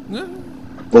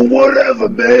 But whatever,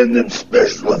 man, them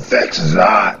special effects is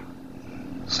hot.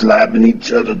 Slapping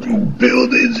each other through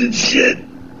buildings and shit.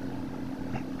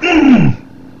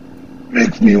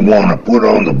 Makes me want to put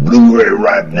on the Blu-ray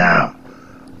right now.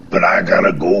 But I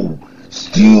gotta go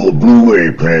steal a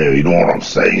Blu-ray player, you know what I'm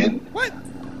saying? What?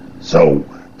 So,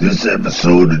 this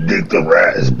episode of Nick the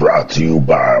Rat is brought to you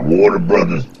by Warner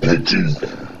Brothers Pictures'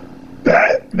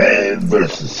 Batman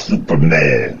vs.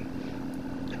 Superman.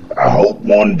 I hope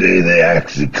one day they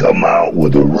actually come out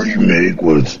with a remake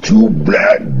where it's two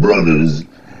black brothers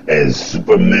as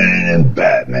Superman and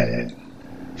Batman.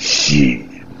 Shit.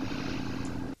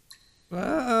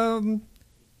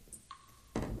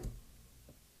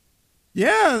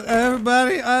 Yeah,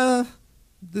 everybody,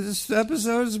 this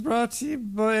episode is brought to you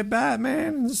by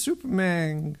Batman and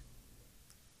Superman.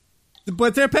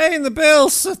 But they're paying the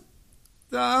bills, so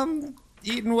I'm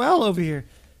eating well over here.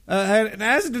 And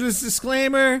as a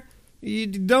disclaimer, you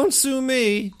don't sue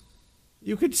me.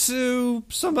 You could sue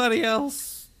somebody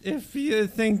else if you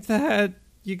think that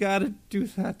you gotta do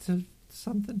that to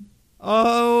something.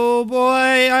 Oh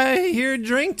boy, I hear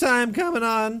drink time coming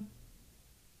on.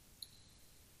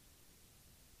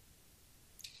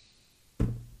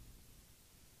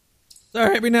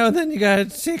 Sorry, every now and then you gotta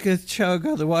take a chug,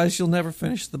 otherwise you'll never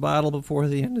finish the bottle before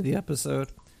the end of the episode.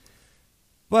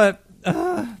 But,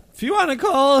 if you want to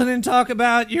call in and talk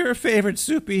about your favorite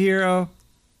superhero,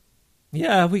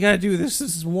 yeah, we gotta do this.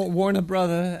 This is Warner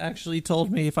Brother actually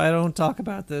told me if I don't talk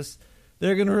about this,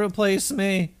 they're gonna replace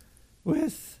me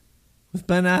with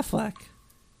Ben Affleck.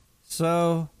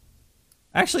 So,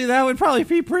 actually that would probably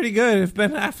be pretty good if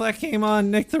Ben Affleck came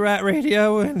on Nick the Rat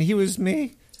Radio and he was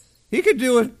me. He could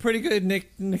do a pretty good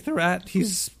Nick the Rat.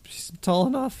 He's tall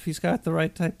enough. He's got the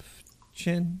right type of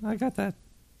chin. I got that,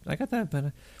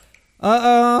 Ben.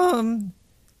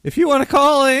 If you want to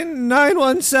call in,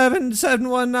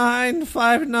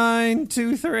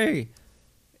 917-719-5923.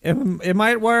 It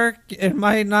might work. It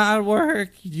might not work.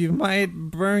 You might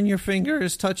burn your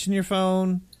fingers touching your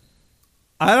phone.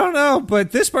 I don't know,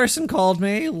 but this person called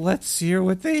me. Let's hear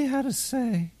what they had to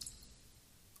say.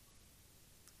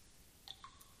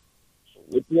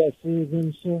 What did I say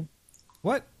again, sir?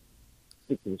 What?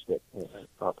 Hey, Nick,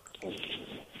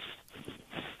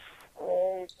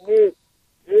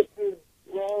 this is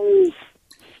Larry.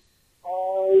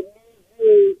 I need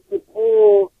you to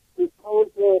pull the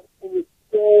contract in the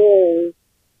CIA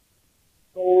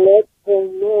to let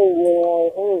them know where I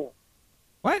am.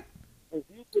 What? If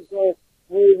you could just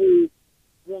maybe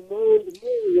remind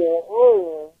me where I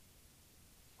am,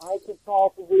 I could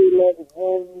possibly let them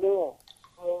know.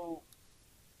 So,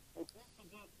 if you could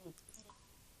just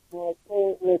my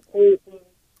current location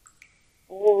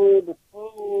over the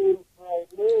phone right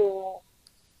now,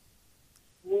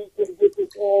 we can get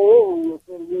this all over with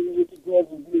and maybe we can grab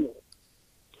the deal.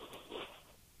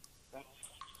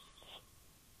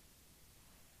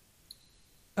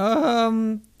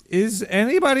 Is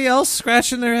anybody else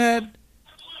scratching their head?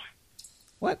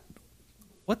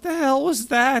 What the hell was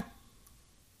that?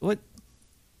 What?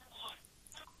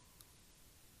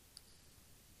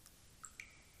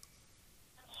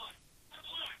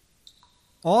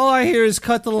 All I hear is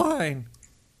cut the line.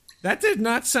 That did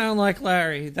not sound like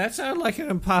Larry. That sounded like an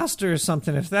imposter or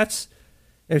something. If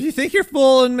you think you're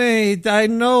fooling me, I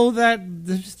know that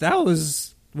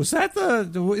was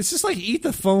that it's just like eat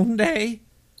the phone day?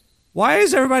 Why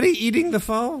is everybody eating the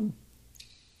phone?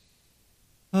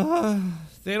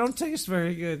 They don't taste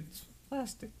very good. It's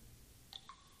plastic.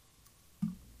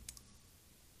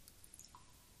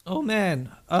 Oh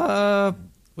man.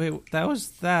 Wait, that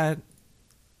was that.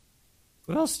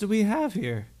 What else do we have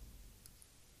here?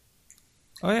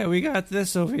 Oh yeah, we got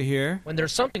this over here. When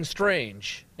there's something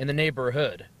strange in the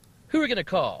neighborhood, who are we going to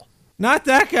call? Not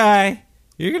that guy.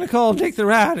 You're going to call Nick the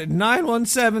Rat at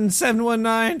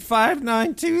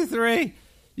 917-719-5923.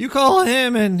 You call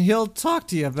him and he'll talk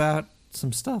to you about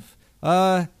some stuff.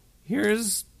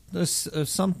 Here's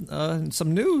some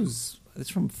news. It's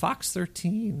from Fox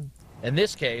 13. In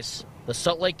this case, the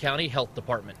Salt Lake County Health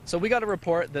Department. So we got a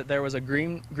report that there was a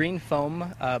green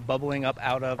foam bubbling up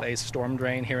out of a storm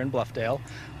drain here in Bluffdale.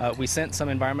 We sent some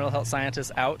environmental health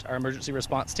scientists out, our emergency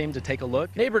response team, to take a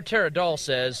look. Neighbor Tara Dahl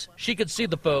says she could see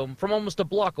the foam from almost a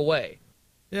block away.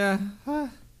 Yeah.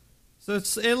 So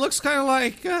it looks kind of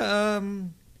like,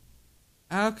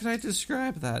 how can I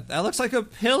describe that? That looks like a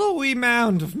pillowy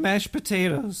mound of mashed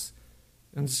potatoes.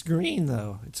 And it's green,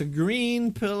 though. It's a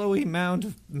green, pillowy mound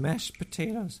of mashed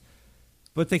potatoes.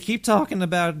 But they keep talking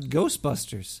about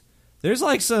Ghostbusters. There's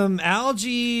like some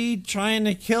algae trying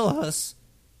to kill us.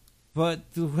 But,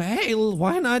 hey,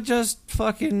 why not just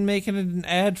fucking making an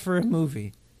ad for a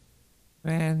movie?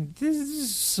 Man, this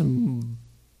is some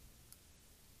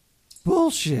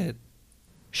bullshit.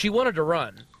 She wanted to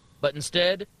run, but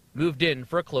instead moved in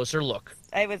for a closer look.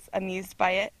 I was amused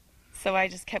by it. So I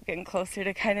just kept getting closer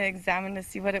to kind of examine to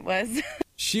see what it was.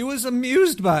 She was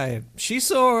amused by it. She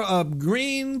saw a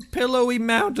green, pillowy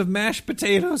mound of mashed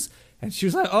potatoes, and she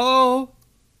was like, oh,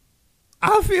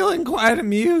 I'm feeling quite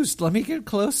amused. Let me get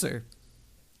closer.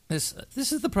 This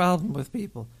is the problem with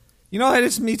people. You know,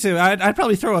 it's me too. I'd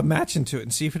probably throw a match into it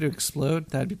and see if it would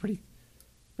explode. That'd be pretty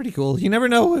cool. You never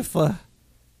know if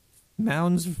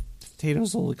mounds of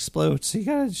potatoes will explode, so you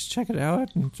gotta just check it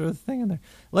out and throw the thing in there.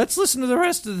 Let's listen to the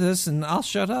rest of this, and I'll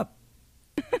shut up.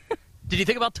 Did you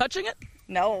think about touching it?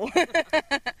 No.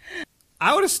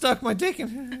 I would have stuck my dick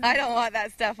in. I don't want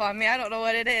that stuff on me. I don't know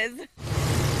what it is.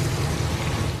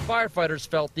 Firefighters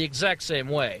felt the exact same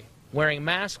way, wearing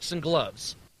masks and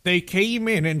gloves. They came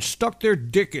in and stuck their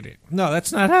dick in it. No,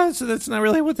 that's not how. So that's not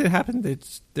really what happened.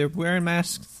 They're wearing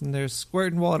masks and they're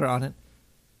squirting water on it.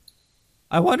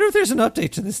 I wonder if there's an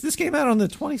update to this. This came out on the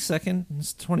 22nd.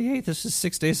 It's 28th. This is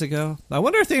 6 days ago. I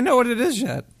wonder if they know what it is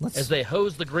yet. As they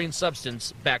hose the green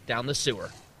substance back down the sewer.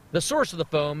 The source of the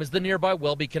foam is the nearby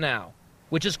Welby Canal,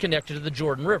 which is connected to the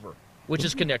Jordan River, which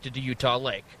is connected to Utah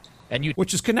Lake.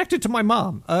 Which is connected to my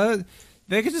mom.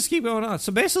 They could just keep going on.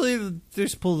 So basically,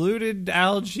 there's polluted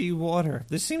algae water.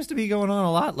 This seems to be going on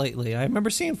a lot lately. I remember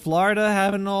seeing Florida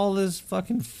having all this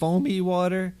fucking foamy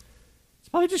water. It's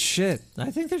probably just shit.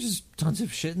 I think there's just tons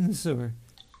of shit in the sewer.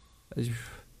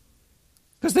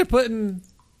 Because they're putting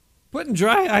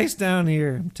dry ice down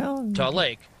here. I'm telling you. Utah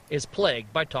Lake is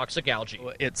plagued by toxic algae.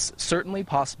 It's certainly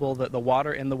possible that the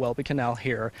water in the Welby Canal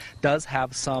here does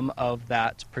have some of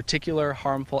that particular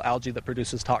harmful algae that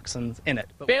produces toxins in it.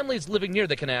 Families living near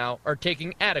the canal are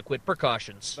taking adequate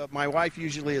precautions. But my wife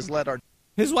usually has let our...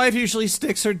 His wife usually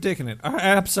sticks her dick in it.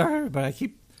 I'm sorry, but I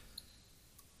keep...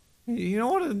 You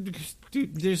know what?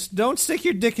 Dude, just don't stick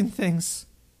your dick in things.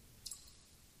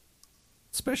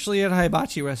 Especially at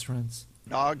hibachi restaurants.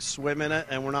 Dogs swim in it,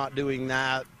 and we're not doing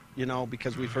that, you know,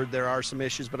 because we've heard there are some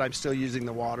issues, but I'm still using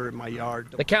the water in my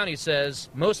yard. The county says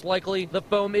most likely the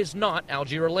foam is not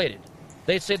algae related.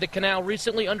 They say the canal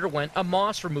recently underwent a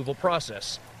moss removal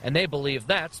process, and they believe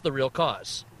that's the real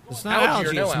cause. It's not algae,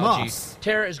 or no it's algae, moss.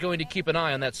 Tara is going to keep an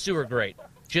eye on that sewer grate,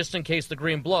 just in case the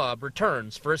green blob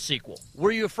returns for a sequel.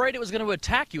 Were you afraid it was going to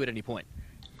attack you at any point?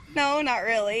 No, not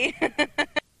really.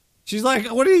 She's like,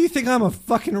 what do you think, I'm a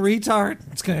fucking retard?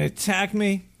 It's going to attack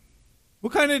me?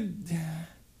 What kind of...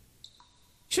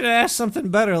 Should have asked something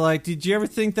better, like, did you ever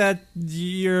think that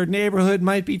your neighborhood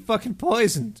might be fucking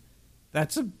poisoned?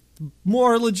 That's a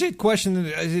more legit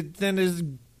question than is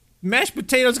mashed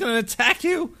potatoes going to attack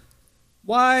you?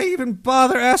 Why even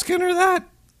bother asking her that?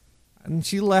 And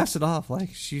she laughs it off, like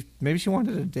maybe she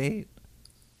wanted a date.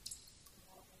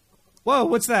 Whoa,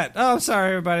 what's that? Oh,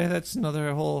 sorry, everybody. That's a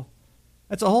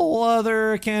whole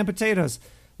other can of potatoes.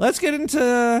 Let's get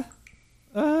into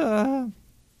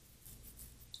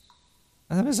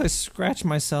as I scratch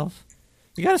myself.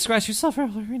 You gotta scratch yourself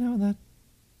every now and then.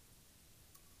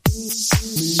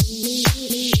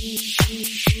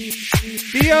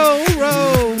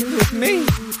 D-O-Ro with me.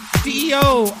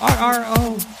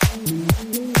 D-E-O-R-R-O.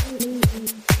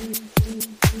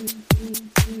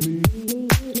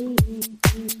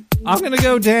 I'm gonna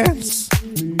go dance.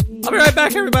 I'll be right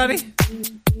back, everybody.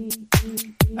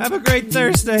 Have a great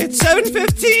Thursday. It's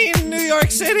 7:15 New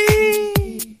York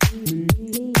City.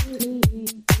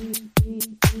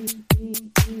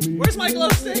 Where's my glow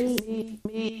sticks?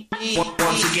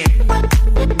 Once again. Once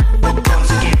again.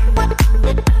 Once again.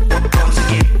 Once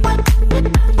again.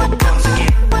 Once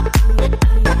again. Once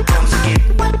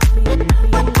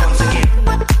again.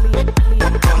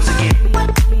 Once again. Once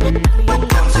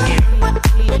again.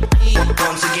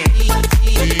 Once again. Once again.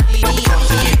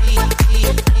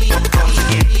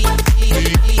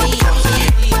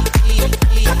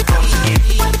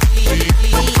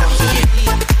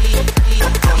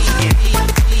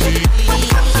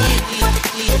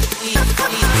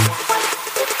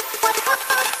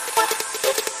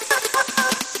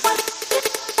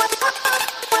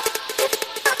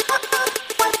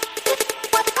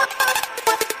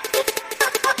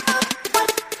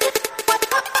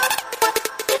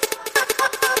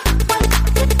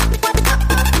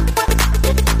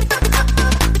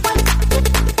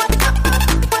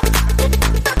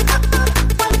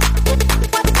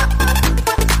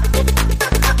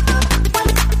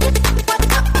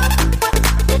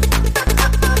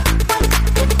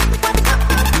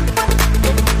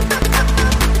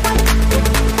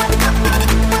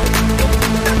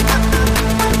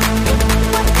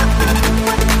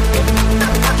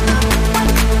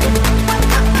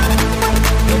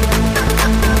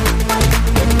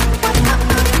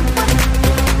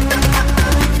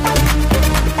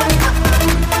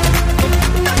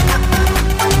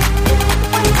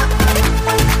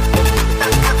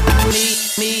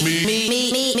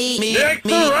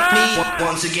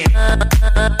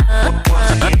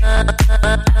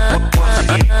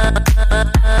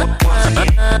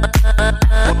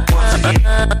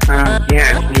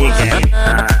 Yeah, it's me again.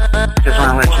 Just want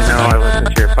to let you know I listened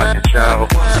to your fucking show.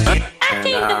 And,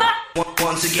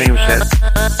 same shit.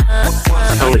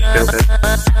 Totally stupid.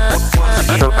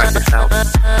 Go fuck yourself.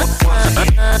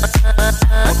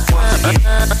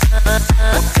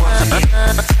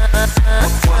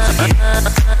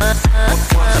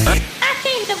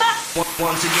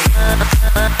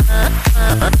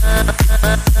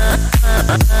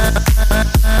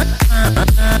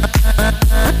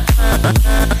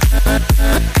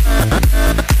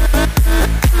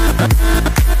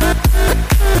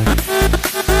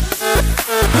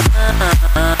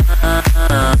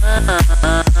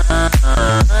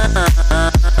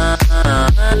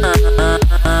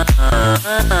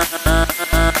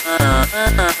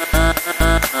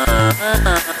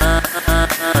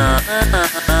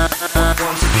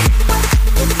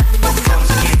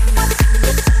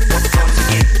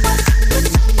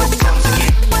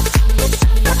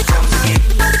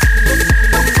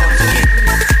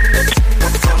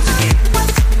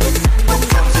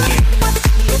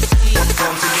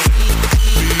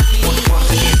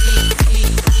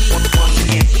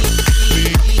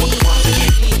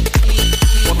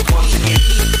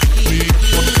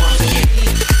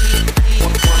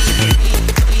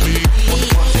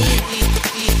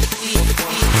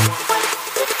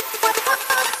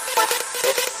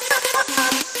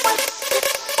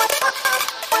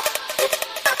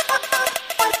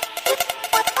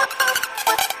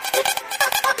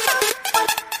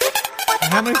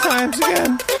 How many times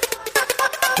again?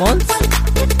 Once?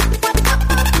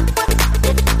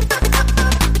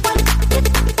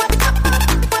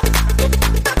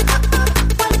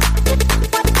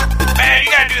 Man,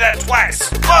 you gotta do that twice.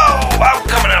 Whoa, I'm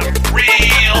coming up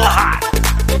real hot.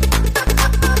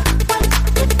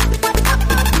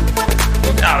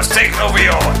 I was taking over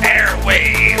your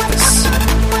airwaves.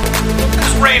 This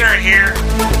is Rainer here.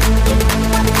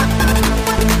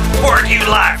 Report you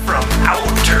live from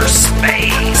outer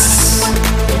space.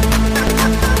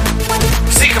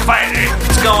 See if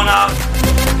what's going on?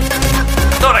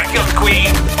 Thought I killed the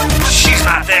queen. She's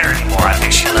not there anymore. I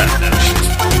think she left though.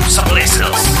 She's someplace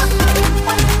else.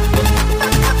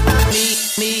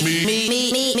 Me.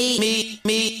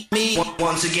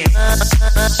 Once again.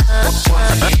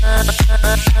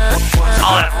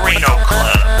 All at Reno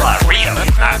Club. Rio,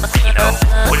 not Reno.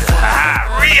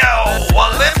 Rio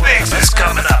Olympics is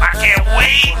coming up. I can't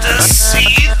wait to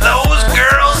see those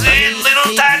girls in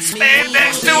little tight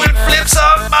spandex doing flips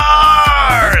on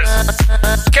Mars.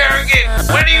 Kerrigan,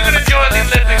 when are you going to join the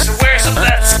Olympics and wear some of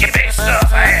that skippy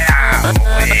stuff?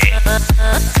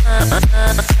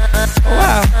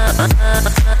 Wow.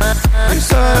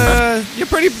 You're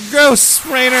pretty gross,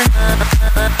 Rainer.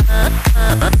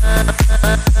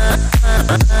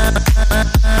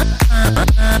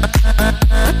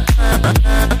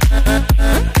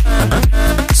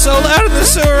 So loud in the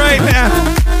sewer right now.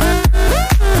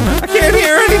 I can't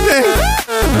hear anything.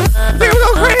 People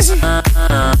go crazy.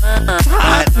 It's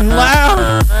hot and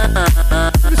loud.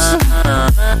 It's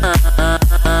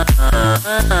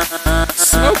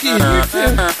smoky in here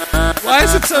too. Why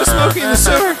is it so smoky in the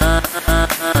sewer?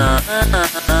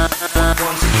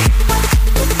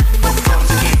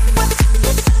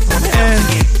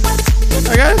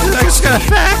 And I just got a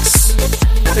fax.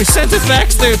 They sent a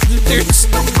fax. They're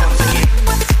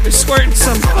squirting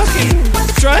some fucking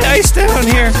dry ice down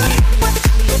here.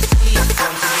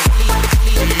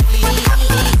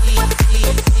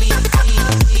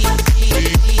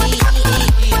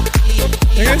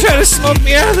 They're gonna try to smoke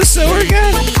me out of the sewer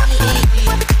again.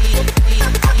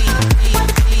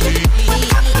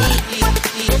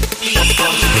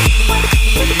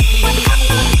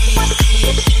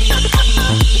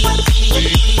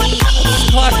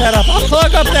 Clog that up. I'll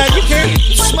clog up that. You can't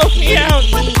smoke me out.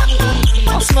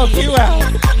 I'll smoke you out.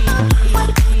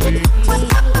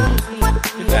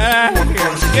 Get that out of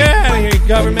here. Get out of here,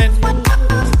 government.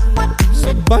 It's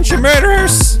a bunch of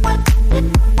murderers.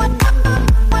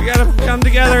 We gotta come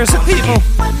together as a people.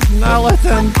 Not let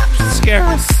them scare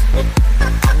us.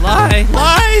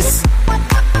 Lies!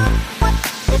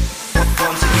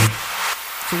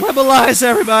 It's a web of lies,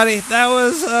 everybody. That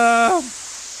was,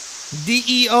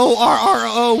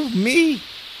 DEORRO, me.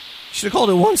 Should have called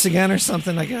it once again or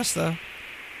something, I guess, though.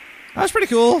 That was pretty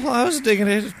cool. I was digging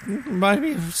it. It reminded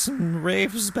me of some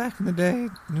raves back in the day,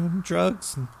 doing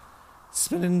drugs and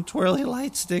spinning twirly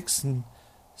light sticks and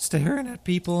staring at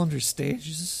people under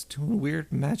stages, doing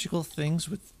weird magical things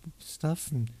with stuff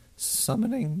and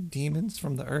summoning demons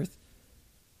from the earth.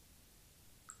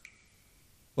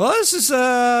 Well, this is,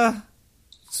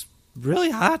 it's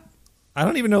really hot. I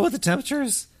don't even know what the temperature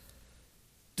is.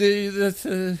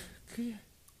 The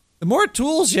more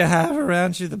tools you have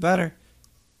around you, the better.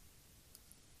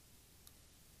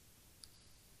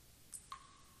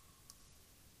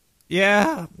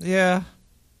 Yeah.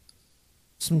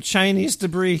 Some Chinese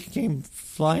debris came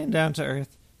flying down to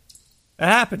Earth. That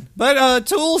happened. But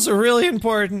tools are really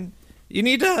important. You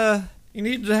need to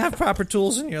have proper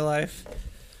tools in your life.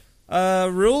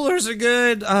 Rulers are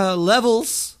good.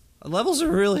 Levels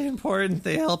are really important.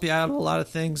 They help you out with a lot of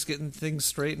things, getting things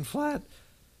straight and flat.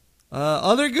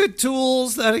 Other good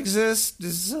tools that exist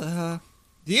is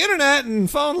the internet and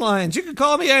phone lines. You can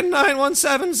call me at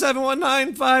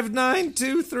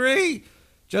 917-719-5923,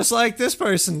 just like this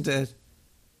person did.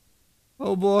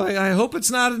 Oh boy, I hope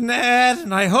it's not an ad,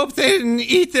 and I hope they didn't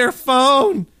eat their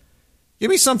phone.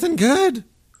 Give me something good.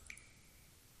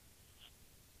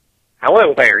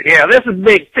 Hello there. Yeah, this is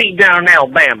Big C down in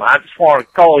Alabama. I just want to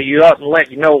call you up and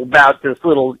let you know about this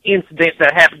little incident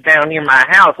that happened down near my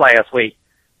house last week.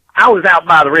 I was out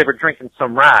by the river drinking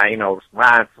some rye, some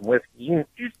rye and some whiskey.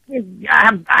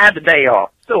 I had the day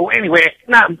off. So anyway, it's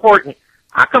not important.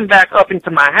 I come back up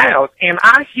into my house and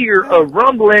I hear a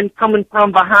rumbling coming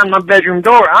from behind my bedroom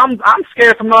door. I'm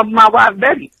scared for my wife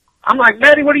Betty. I'm like,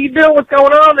 Betty, what are you doing? What's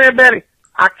going on there, Betty?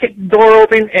 I kicked the door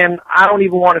open, and I don't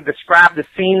even want to describe the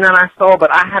scene that I saw,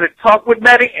 but I had a talk with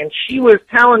Betty, and she was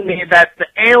telling me that the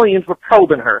aliens were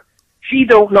probing her. She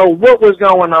don't know what was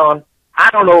going on.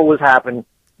 I don't know what was happening,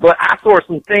 but I saw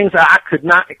some things that I could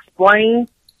not explain,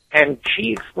 and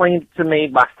she explained it to me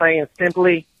by saying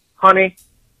simply, honey,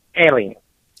 alien.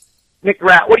 Nick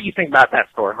Rat, what do you think about that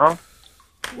story, huh?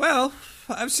 Well,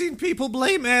 I've seen people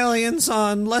blame aliens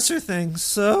on lesser things,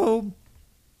 so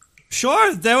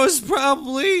sure, there was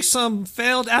probably some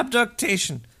failed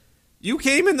abduction. You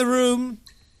came in the room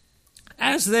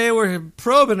as they were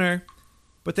probing her,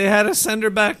 but they had to send her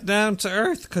back down to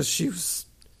Earth because she was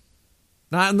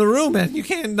not in the room, and you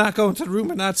can't not go into the room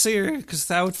and not see her because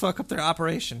that would fuck up their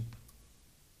operation.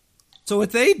 So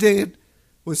what they did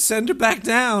was send her back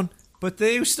down, but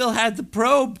they still had the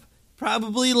probe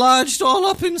probably lodged all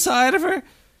up inside of her.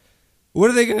 What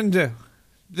are they going to do?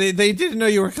 They didn't know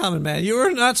you were coming, man. You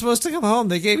were not supposed to come home.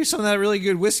 They gave you some of that really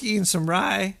good whiskey and some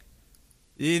rye.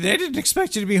 They didn't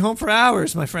expect you to be home for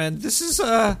hours, my friend. This is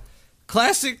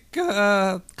classic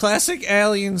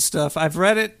alien stuff. I've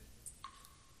read it.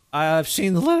 I've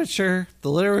seen the literature.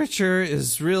 The literature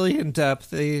is really in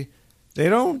depth. They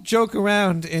don't joke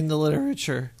around in the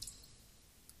literature.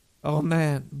 Oh,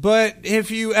 man. But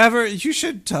if you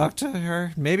should talk to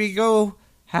her. Maybe go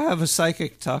have a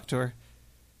psychic talk to her.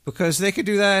 Because they could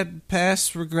do that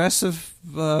past regressive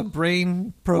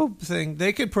brain probe thing.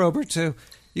 They could probe her, too.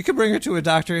 You could bring her to a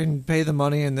doctor and pay the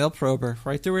money, and they'll probe her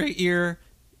right through her ear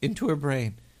into her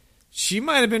brain. She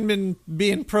might have been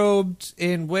being probed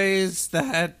in ways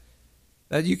that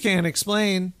you can't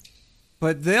explain,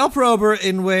 but they'll probe her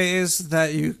in ways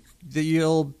that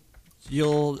you'll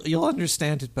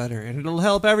understand it better, and it'll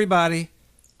help everybody.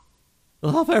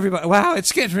 It'll help everybody. Wow,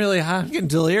 it's getting really hot. I'm getting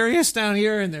delirious down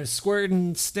here, and they're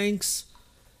squirting stinks.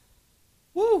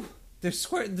 Woo! They're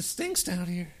squirting the stinks down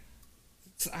here.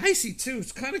 It's icy, too.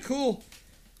 It's kind of cool.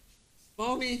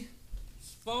 Foamy.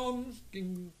 It's foam.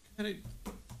 Kind of...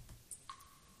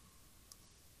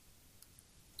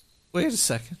 Wait a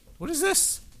second. What is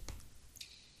this?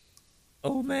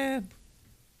 Oh, man.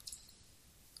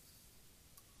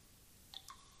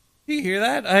 Do you hear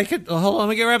that? Hold on, let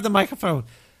me grab the microphone.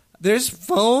 There's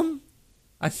foam.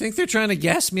 I think they're trying to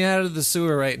gas me out of the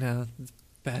sewer right now.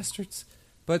 Bastards.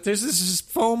 But there's this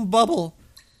foam bubble.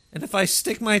 And if I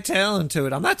stick my tail into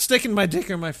it, I'm not sticking my dick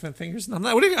or my fingers. I'm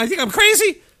not. I think I'm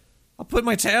crazy. I'll put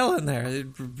my tail in there. It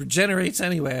regenerates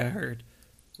anyway, I heard.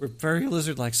 We're very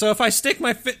lizard-like. So if I stick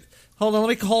my hold on, let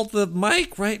me hold the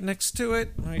mic right next to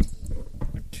it. Right.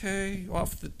 Okay,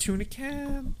 off the tuna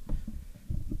can.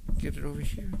 Get it over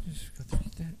here. Just go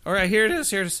through that. All right, here it is.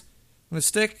 Here it is. I'm going to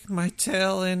stick my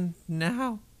tail in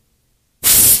now.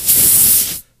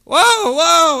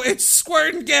 Whoa! It's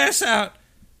squirting gas out.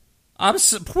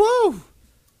 Whoa!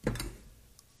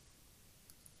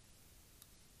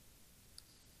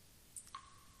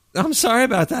 I'm sorry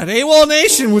about that. AWOL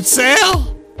Nation with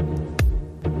Sail.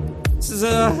 This is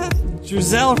a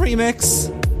Giselle remix.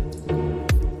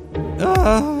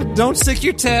 Don't stick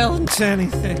your tail into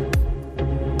anything.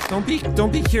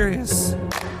 Don't be curious.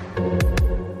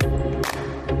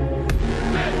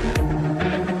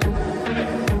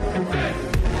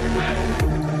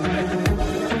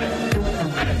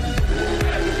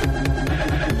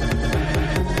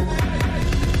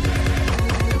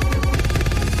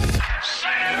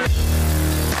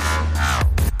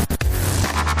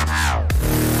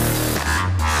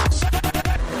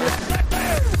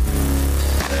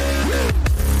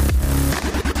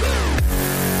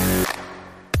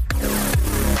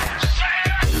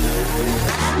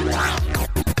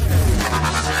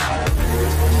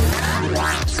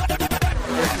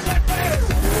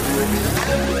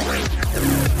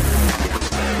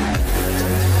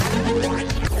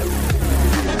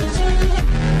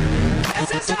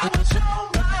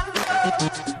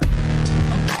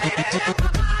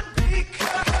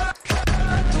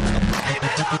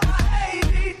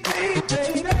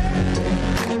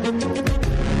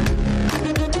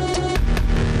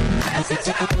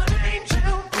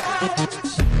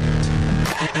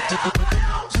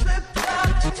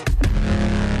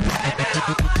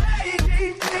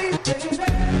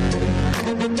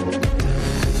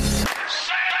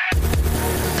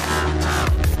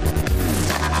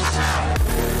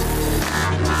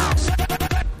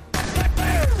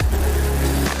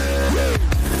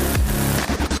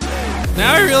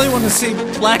 Now I really want to see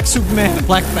Black Superman and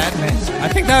Black Batman. I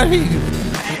think that would be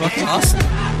fucking awesome.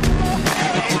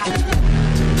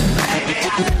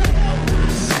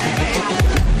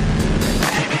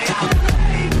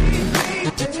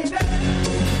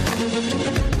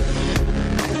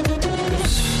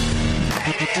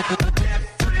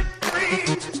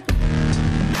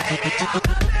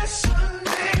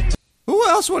 Who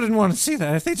else wouldn't want to see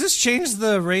that? If they just changed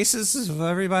the races of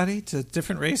everybody to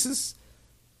different races,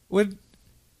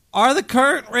 are the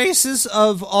current races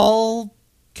of all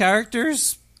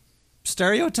characters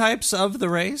stereotypes of the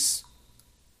race?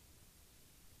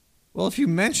 Well, if you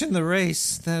mention the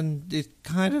race, then it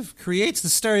kind of creates the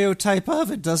stereotype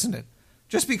of it, doesn't it?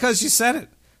 Just because you said it.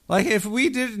 Like, if we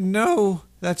didn't know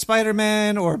that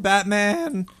Spider-Man or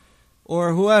Batman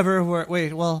or whoever were...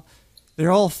 Wait, well,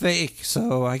 they're all fake,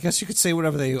 so I guess you could say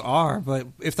whatever they are. But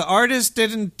if the artist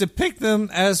didn't depict them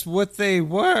as what they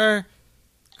were,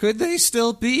 could they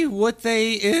still be what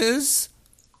they is?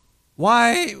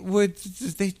 Why would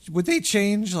they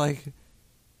change? Like,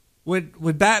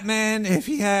 would Batman, if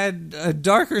he had a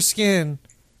darker skin,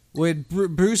 would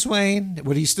Bruce Wayne,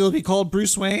 would he still be called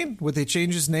Bruce Wayne? Would they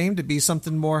change his name to be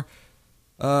something more,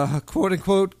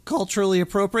 quote-unquote, culturally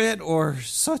appropriate or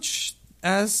such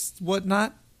as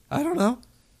whatnot? I don't know.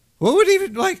 What would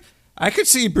even, like, I could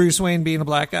see Bruce Wayne being a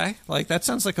black guy. Like, that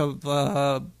sounds like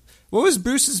a, what was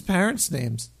Bruce's parents'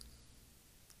 names?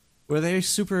 Were they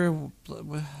super...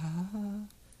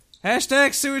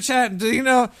 Hashtag sewer chat. Do you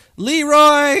know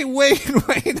Leroy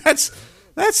Wayne?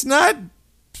 That's not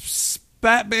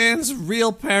Batman's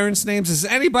real parents' names. Is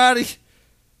anybody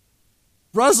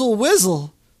Ruzzle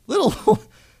Wizzle? Little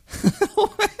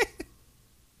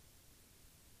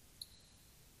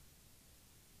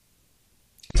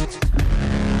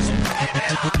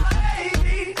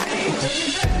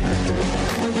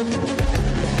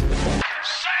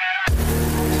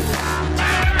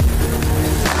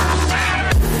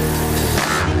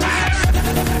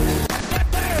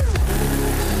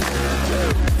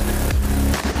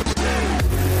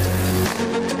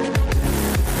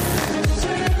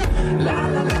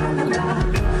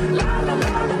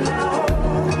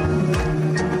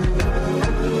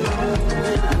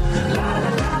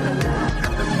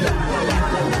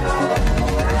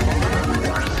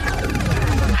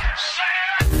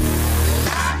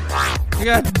We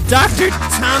got Dr.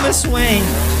 Thomas Wayne. Sure,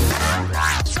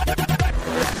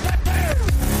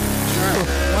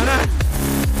 why not?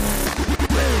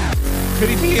 Could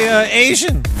he be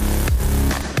Asian?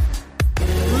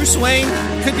 Bruce Wayne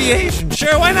could be Asian.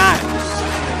 Sure, why not?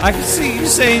 I can see you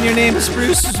saying your name is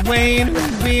Bruce Wayne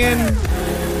being...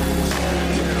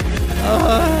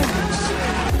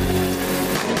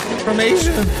 from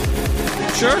Asia.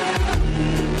 Sure.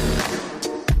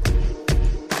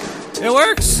 It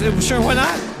works. Sure, why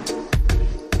not?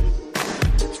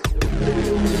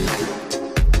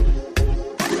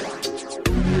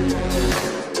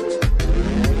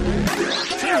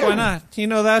 Sure, why not? You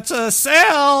know, that's a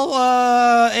sale.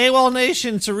 AWOL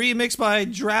Nation. It's a remix by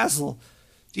Drazel.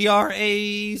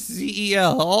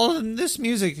 Drazel. All in this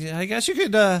music. I guess you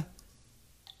could, if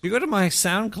you go to my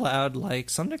SoundCloud, like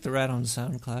some Nick the Rat on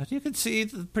SoundCloud, you could see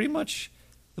pretty much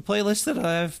the playlist that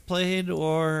I've played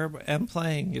or am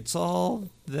playing. It's all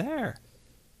there.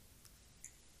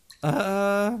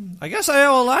 I guess I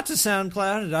owe a lot to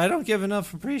SoundCloud, and I don't give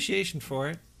enough appreciation for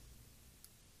it.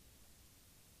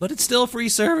 But it's still a free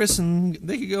service, and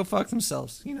they could go fuck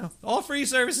themselves. You know, all free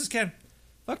services can.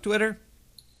 Fuck Twitter.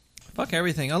 Fuck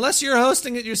everything. Unless you're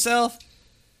hosting it yourself,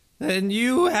 then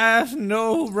you have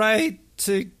no right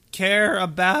to care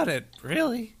about it,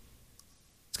 really.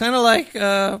 It's kind of like,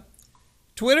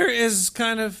 Twitter is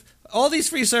kind of all these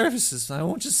free services. I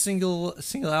won't just single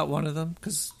out one of them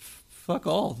because fuck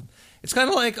all of them. It's kind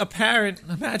of like a parent.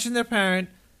 Imagine their parent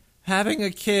having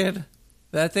a kid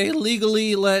that they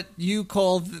legally let you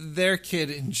call their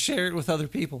kid and share it with other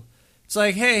people. It's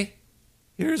like, hey,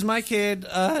 here's my kid.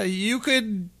 You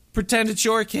could pretend it's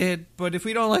your kid, but if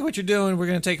we don't like what you're doing, we're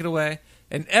going to take it away.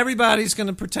 And everybody's going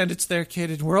to pretend it's their kid,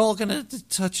 and we're all going to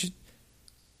touch it.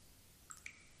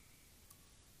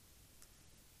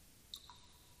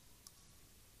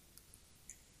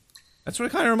 That's what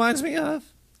it kind of reminds me of.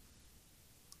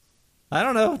 I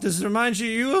don't know. Does it remind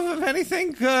you of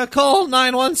anything? Call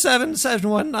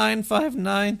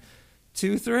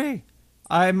 917-719-5923.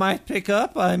 I might pick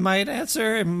up. I might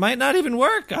answer. It might not even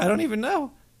work. I don't even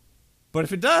know. But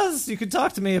if it does, you can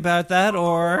talk to me about that.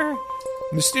 Or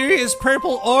mysterious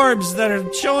purple orbs that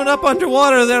are showing up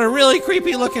underwater that are really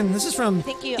creepy looking. This is from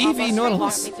Evie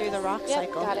Nautilus. Me through the rock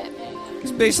cycle. Got it.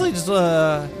 It's basically just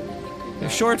a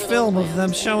short film of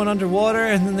them showing underwater,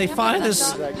 and then they find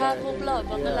this Purple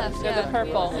blob on the left. Yeah, the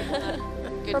purple.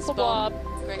 Purple blob.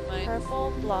 Great mind.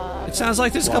 Purple blob. It sounds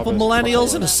like there's a couple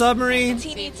millennials in a submarine.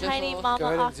 Teeny tiny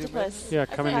mama octopus. Yeah,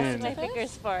 coming in. I'm crossing my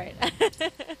fingers for it.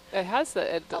 It has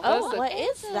the. It does Oh, the what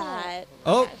is that?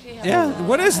 Oh, yeah.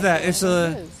 What is that? It's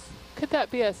a. Could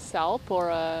that be a salp or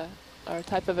a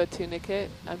type of a tunicate?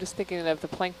 I'm just thinking of the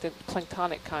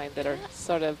planktonic kind that are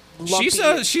sort of lumpy.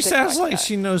 She sounds like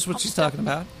she knows what she's talking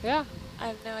about. Yeah. I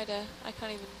have no idea. I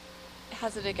can't even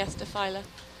hazard a guess to Phyla.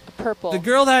 Purple. The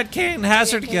girl that can't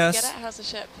hazard Get guess. it? How's the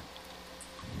ship?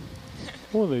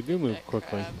 Oh, they do move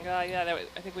quickly. Yeah,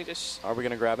 I think we just... Are we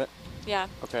going to grab it? Yeah.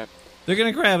 Okay. They're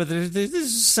going to grab it. They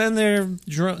just send their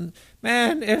drone.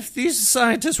 Man, if these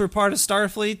scientists were part of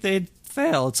Starfleet, they'd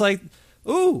fail. It's like,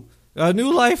 ooh, a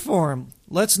new life form.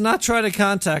 Let's not try to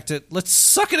contact it. Let's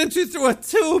suck it through a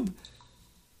tube.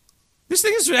 This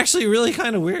thing is actually really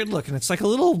kind of weird looking. It's like a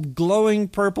little glowing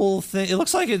purple thing. It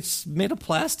looks like it's made of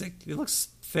plastic. It looks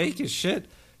fake as shit.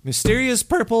 Mysterious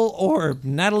purple orb.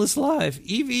 Nautilus Live.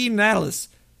 EV Nautilus.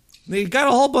 They got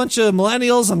a whole bunch of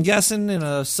millennials, I'm guessing, in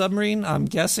a submarine. I'm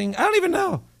guessing. I don't even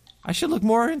know. I should look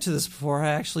more into this before I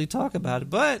actually talk about it.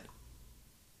 But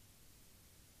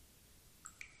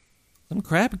some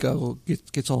crab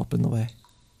gets all up in the way.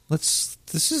 This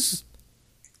is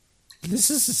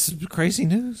crazy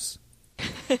news.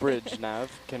 Bridge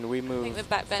nav. Can we move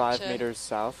 5 meters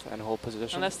south and hold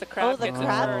position? Unless the crab the gets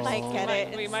crab it first. might get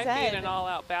it We might be in an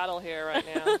all-out battle here right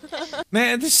now.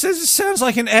 Man, this sounds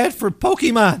like an ad for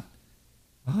Pokemon.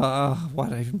 Why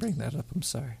did I even bring that up? I'm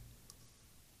sorry.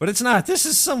 But it's not. This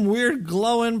is some weird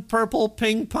glowing purple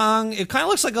ping pong. It kind of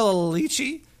looks like a little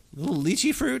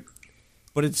lychee fruit,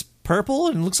 but it's purple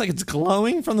and it looks like it's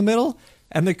glowing from the middle.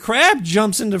 And the crab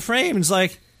jumps into frame and is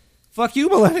like, fuck you,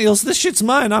 millennials. This shit's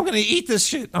mine. I'm going to eat this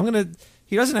shit.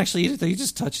 He doesn't actually eat it, though. He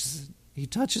just touches it. He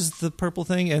touches the purple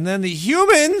thing, and then the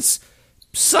humans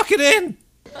suck it in.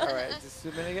 All right, just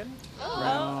zoom in again.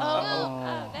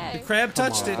 No. The crab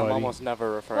touched it. I'm almost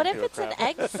never referring What to if it's a an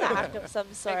crab. egg sac of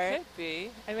some sort? It could be.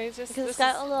 I mean, it's just Because it's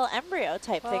got a little embryo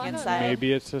type thing inside.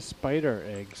 Maybe it's a spider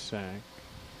egg sac.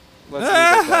 Let's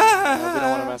leave it then. No, we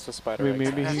don't want to mess with spider eggs.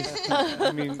 Maybe he's...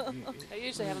 I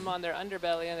usually have them on their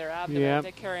underbelly and their abdomen. Yep.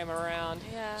 They carry them around.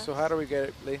 Yeah. So how do we get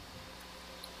it, Lee?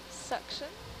 Suction.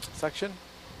 Suction?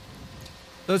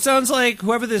 So it sounds like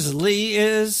whoever this Lee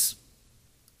is,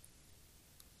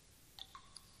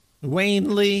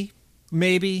 Wayne Lee,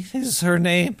 maybe is her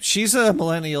name. She's a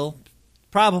millennial,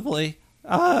 probably,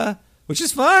 which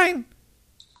is fine.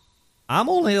 I'm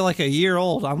only like a year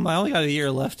old. I only got a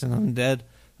year left and I'm dead.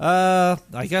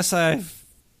 I guess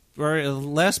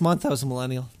last month I was a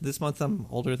millennial. This month I'm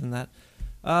older than that.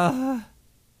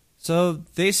 So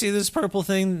they see this purple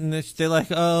thing and they're like,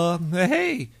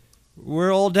 hey,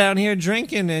 we're all down here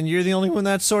drinking and you're the only one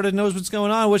that sort of knows what's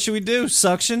going on. What should we do?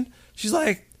 Suction? She's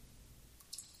like,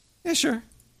 yeah, sure.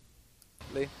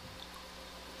 Lee?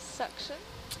 Suction.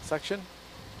 Suction?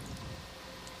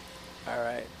 All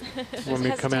right.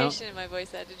 There's hesitation in my voice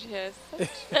there. Did you hear?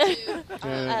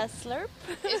 A slurp?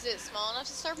 Is it small enough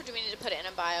to slurp, or do we need to put it in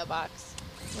a bio box?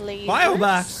 Bio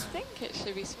box? I think it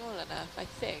should be small enough. I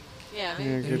think. Yeah.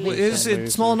 Is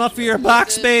it small enough for your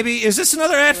box, baby? Is this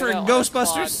another ad for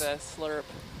Ghostbusters? Slurp.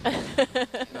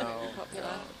 No.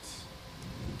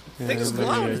 I think it's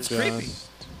glowing. It's creepy.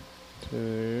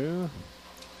 To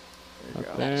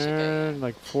up there,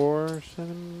 like 4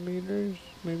 centimeters,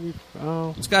 maybe.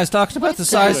 Oh, this guy's talking about the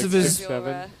size of his. 6,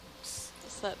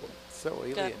 7. So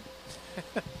alien.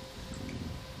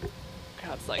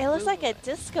 It looks like a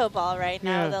disco ball right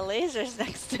now. Yeah. The laser's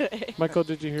next to it. Michael,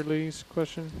 did you hear Lee's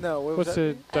question? No. What's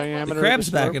the diameter? The crab's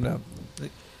of the slurp? backing up.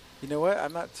 You know what?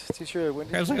 I'm not too sure. When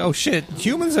Crab's like, oh shit,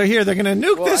 humans are here. They're gonna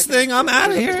nuke this thing. I'm out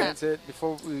of here.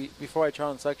 Before I try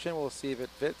on suction, we'll see if it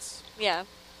fits. Yeah.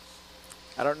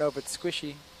 I don't know if it's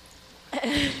squishy.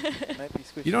 It might be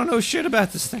squishy. You don't know shit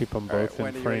about this thing. Keep them All both right, in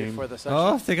Wendy, ready frame. for the suction?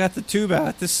 Oh, they got the tube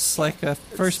out. This is like a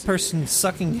first-person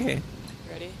sucking game.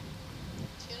 Ready?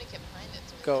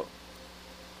 Go.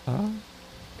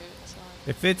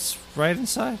 It fits right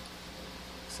inside.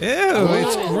 Ew,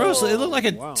 it's gross. It looked like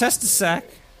a testis sack.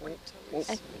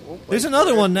 There's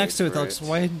another one next to it that looks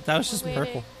white. That was just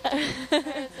purple.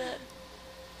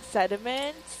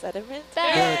 Sediment.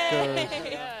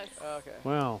 Yes. Okay.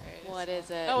 Wow. What is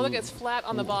it? Oh, look, it's flat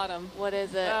on the bottom. What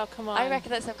is it? Oh, come on. I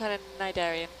reckon that's some kind of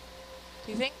Nidarian.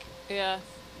 Do you think? Yeah.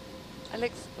 It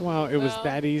looks. Wow, it was No.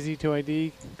 that easy to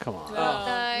ID? Come on.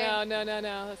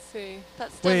 No. Let's see.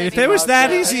 That's Wait, if it was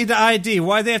that easy to ID,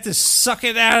 why'd they have to suck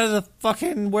it out of the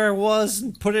fucking where it was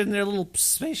and put it in their little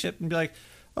spaceship and be like,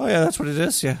 oh yeah, that's what it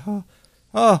is, yeah.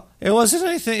 Oh, it wasn't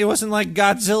anything. It wasn't like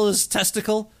Godzilla's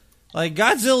testicle. Like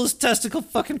Godzilla's testicle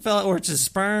fucking fell out, or it's his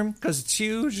sperm because it's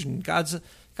huge, and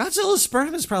Godzilla's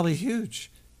sperm is probably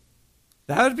huge.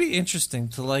 That would be interesting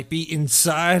to like be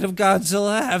inside of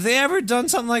Godzilla. Have they ever done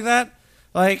something like that?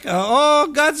 Like,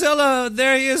 oh, Godzilla,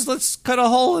 there he is. Let's cut a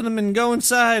hole in him and go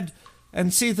inside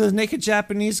and see the naked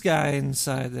Japanese guy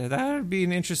inside there. That would be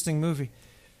an interesting movie.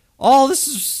 Oh,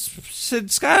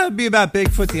 it's got to be about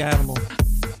Bigfoot the animal.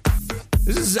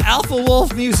 This is Alpha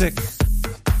Wolf music.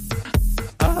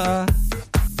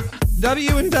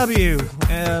 W&W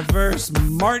versus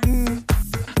Martin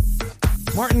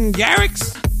Martin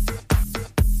Garrix.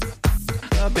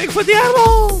 Bigfoot the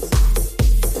Animals.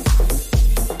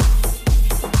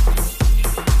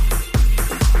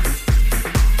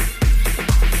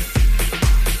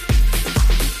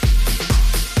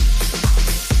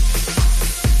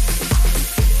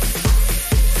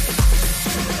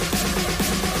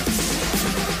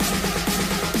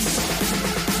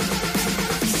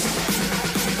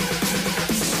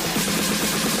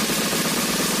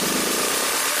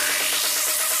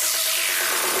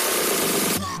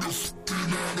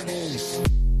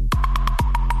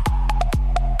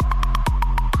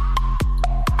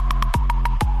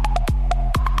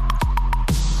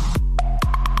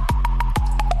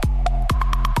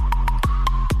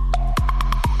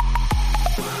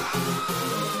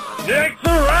 Next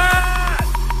ride!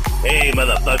 Hey,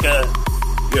 motherfucker.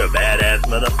 You're a badass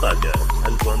motherfucker. I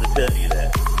just wanted to tell you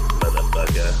that,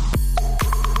 motherfucker.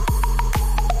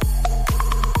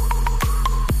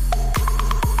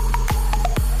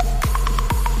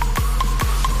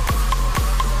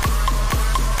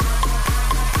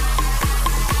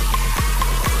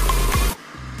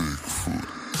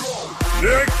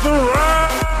 Next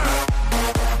ride!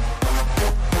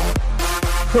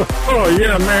 Oh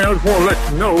yeah, man, I just want to let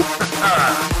you know.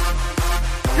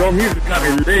 Your music got me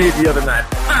laid the other night.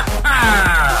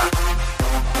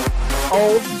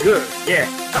 All good, yeah.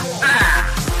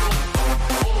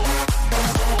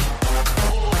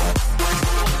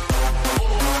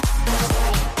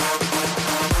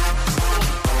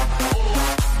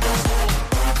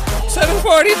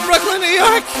 Brooklyn, New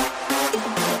York.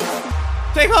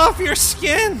 Take off your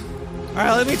skin. All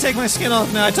right, let me take my skin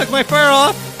off now. I took my fur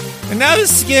off. And now the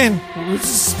skin.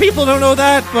 People don't know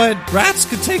that, but rats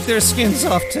could take their skins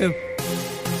off too.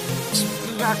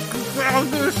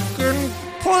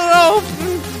 Pull it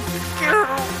open.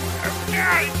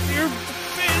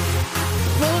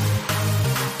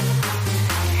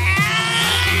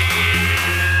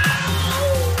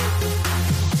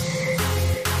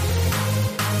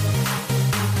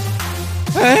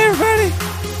 Hey everybody.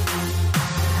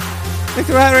 Make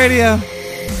the Rat Radio.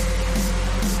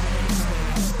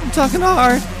 I'm talking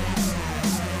hard.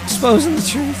 Exposing the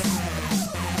truth.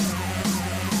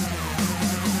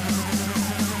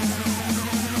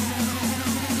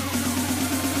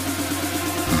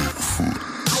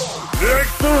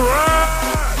 Next to ride!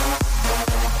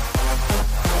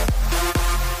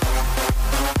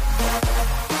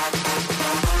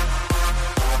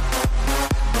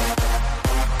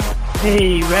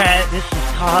 Hey Rat, this is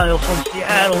Kyle from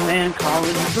Seattle, man, calling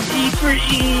in from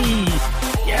E3E.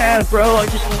 Yeah, bro, I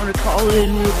just want to call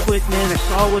in real quick, man. I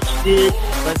saw what you did,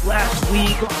 like, last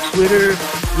week on Twitter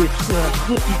with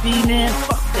Cliffy B, man.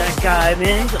 Fuck that guy,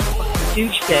 man. He's a fucking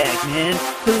douchebag, man.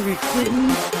 Hillary Clinton.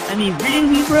 I mean,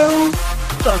 really, bro?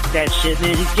 Fuck that shit,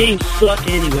 man. His games suck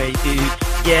anyway, dude.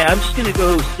 Yeah, I'm just gonna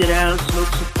go sit down, smoke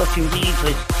some fucking weed,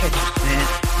 play some Tetris, man,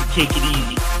 and take it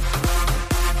easy.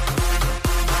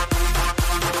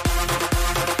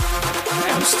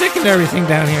 I'm sticking everything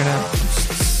down here now.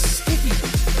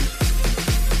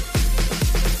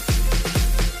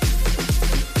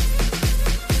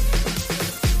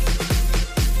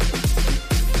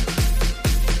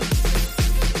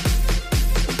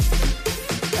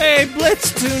 Hey,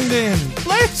 Blitz tuned in.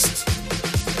 Blitz!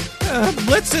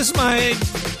 Blitz is my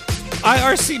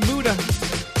IRC Buddha.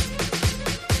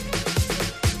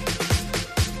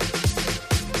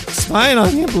 Spying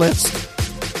on you, Blitz.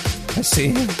 I see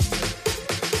you.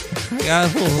 I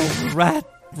got little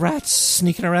rats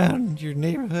sneaking around your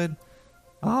neighborhood.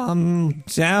 Down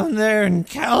there in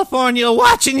California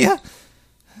watching you.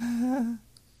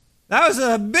 That was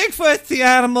a Bigfoot the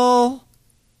Animal.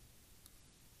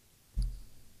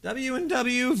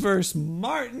 W&W versus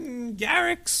Martin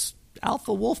Garrix.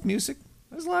 Alpha Wolf music.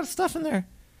 There's a lot of stuff in there.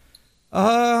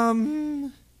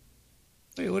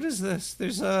 Wait, what is this?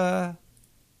 There's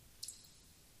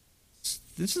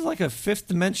this is like a fifth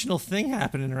dimensional thing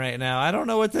happening right now. I don't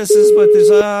know what this is, but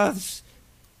there's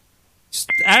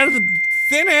just out of the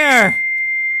thin air,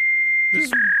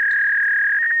 there's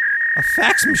a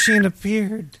fax machine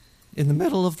appeared in the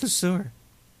middle of the sewer.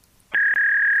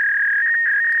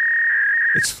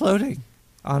 It's floating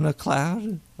on a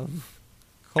cloud of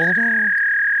cold air.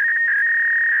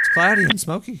 It's cloudy and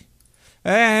smoky.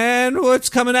 And what's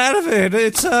coming out of it?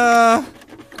 It's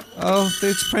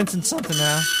it's printing something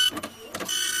now.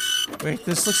 Wait,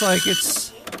 this looks like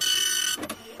it's...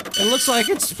 It looks like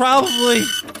it's probably...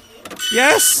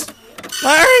 Yes?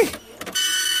 Larry?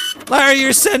 Larry,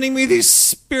 you're sending me these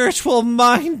spiritual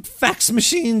mind fax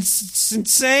machines. It's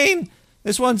insane.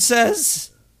 This one says...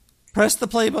 Press the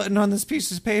play button on this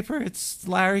piece of paper. It's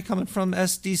Larry coming from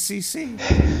SDCC.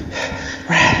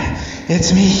 Rat,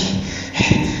 it's me.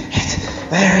 It's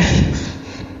Larry.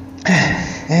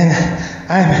 And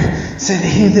I'm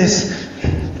sending this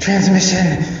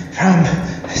transmission from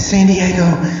San Diego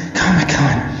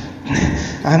Comic-Con.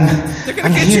 They're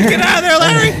gonna get you. Get out of there,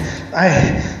 Larry!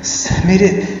 I made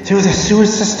it through the sewer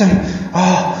system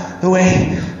all the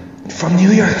way from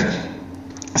New York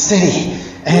City.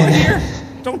 And here?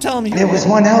 Don't tell me. It was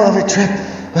one hell of a trip,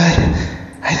 but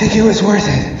I think it was worth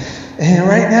it. And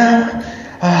right now,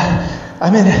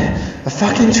 I'm in a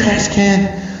fucking trash can,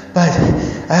 but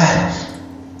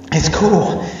it's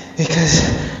cool because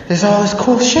there's all this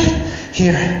cool shit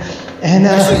here. And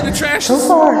the trash so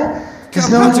far, there's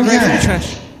no one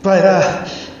trash. But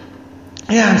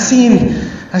yeah, I'm seeing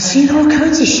all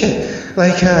kinds of shit,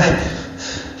 like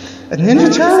Ninja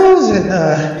Turtles and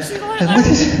what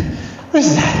is that?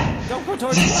 Is that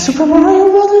Super Mario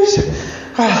Brothers?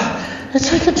 It's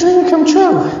like a dream come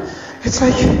true. It's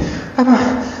like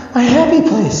my happy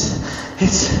place.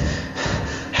 It's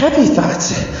happy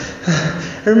thoughts.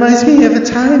 It reminds me of a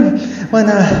time when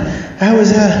I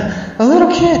was a little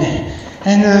kid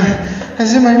and I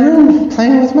was in my room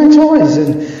playing with my toys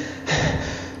and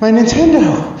my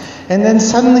Nintendo, and then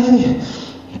suddenly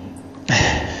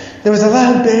there was a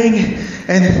loud bang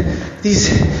and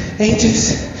these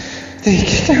agents, they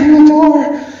kicked down the door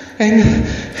and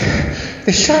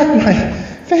they shot my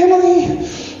family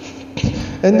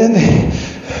and then they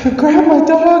grabbed my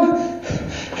dog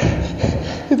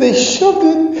and they shoved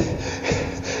it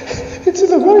into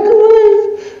the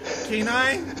microwave.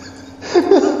 K9?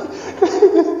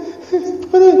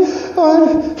 Put it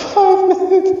on 5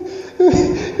 minutes.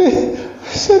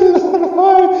 Set it on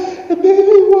high and made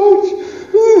me watch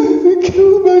they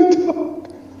killed my dog.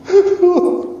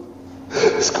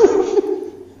 Scruffy.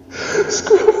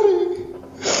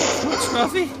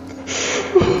 Scruffy?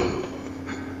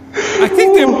 I think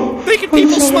they're making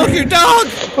people smoke your dog.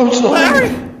 I'm sorry. Larry?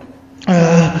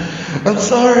 I'm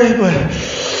sorry, but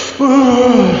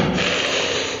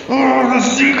the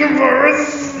secret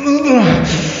virus.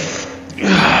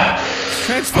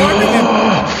 Transforming him.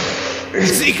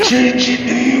 It's changing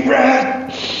me, Rat.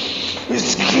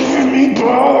 It's giving me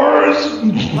powers.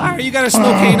 Larry, you gotta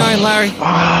smoke K9, Larry. You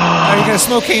gotta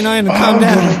smoke K9 and calm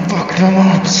down. I'm gonna fuck them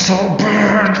up so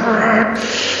bad, Rat.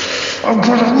 I'm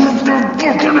gonna rip their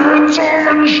fucking heads off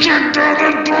and shit down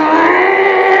their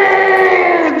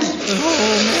throats.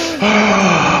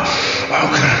 I'm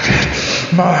gonna get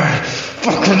my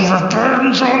fucking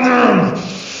revenge on them.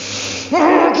 It's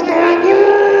my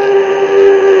word.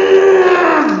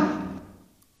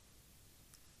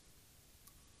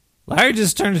 Larry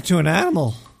just turned into an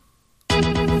animal.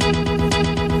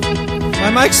 My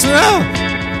mic's low.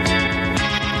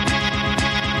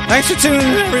 Thanks for tuning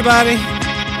in, everybody.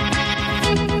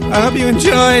 I hope you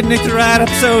enjoyed Nick the Rat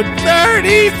episode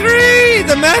 33,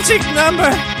 the magic number.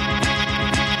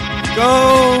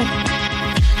 Go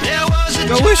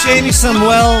wish Amy some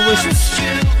well wishes.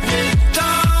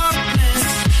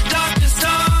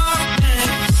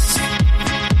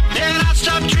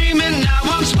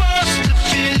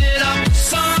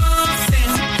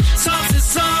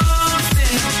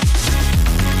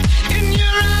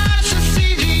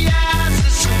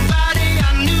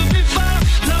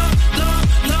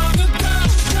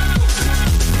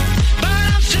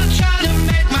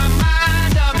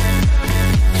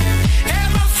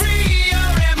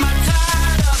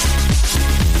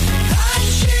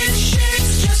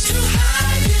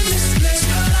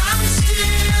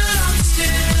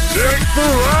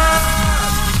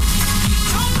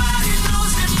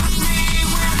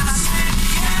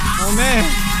 Oh man,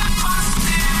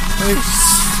 the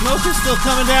smoke is still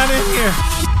coming down in here.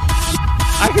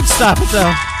 I could stop it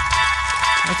though.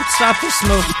 I could stop the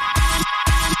smoke.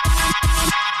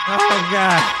 Oh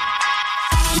god.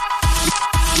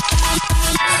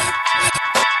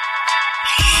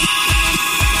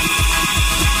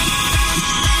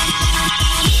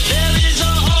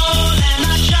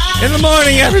 In the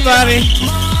morning, everybody.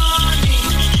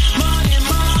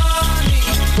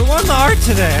 Who won the art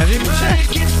today? I didn't even check.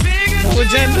 No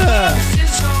agenda.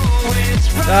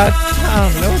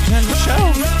 No agenda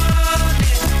show.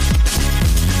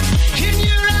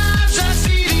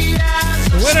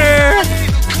 The winner,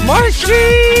 Mark G.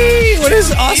 What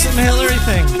is awesome Hillary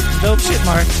thing? Dope shit,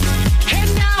 Mark.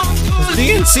 The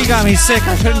DNC got me sick.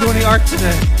 I couldn't do any art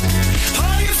today.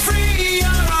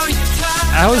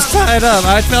 I was tied up.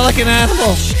 I felt like an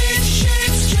animal.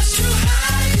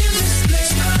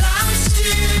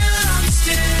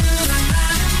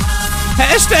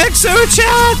 Hashtag sewer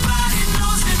chat.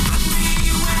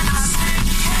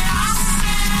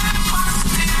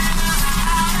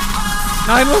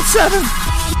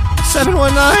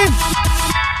 719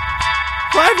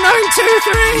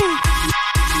 5923.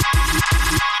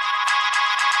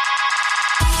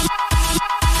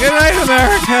 Good night,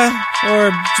 America.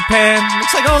 Or Japan.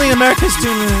 Looks like only America's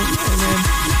tuning in.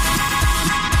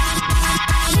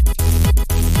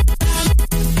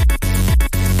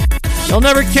 You'll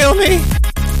never kill me.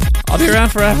 I'll be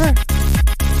around forever.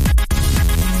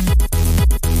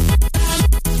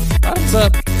 Bottoms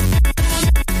up.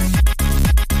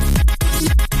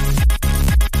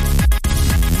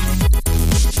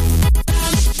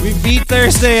 We beat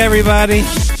Thursday, everybody.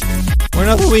 We're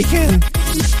another weekend.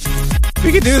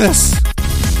 We can do this.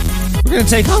 We're gonna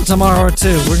take on tomorrow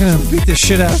too. We're gonna beat the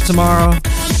shit out of tomorrow.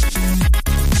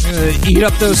 We're gonna eat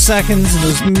up those seconds and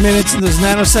those minutes and those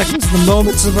nanoseconds and the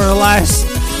moments of our lives.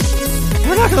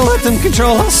 We're not gonna let them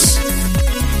control us.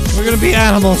 We're gonna be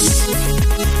animals.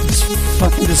 Just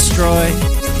fucking destroy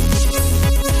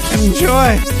and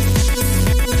enjoy.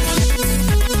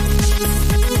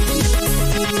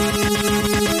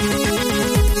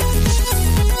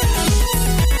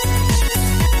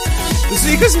 The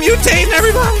Zika's mutating,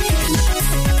 everybody.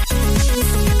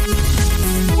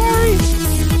 Sorry.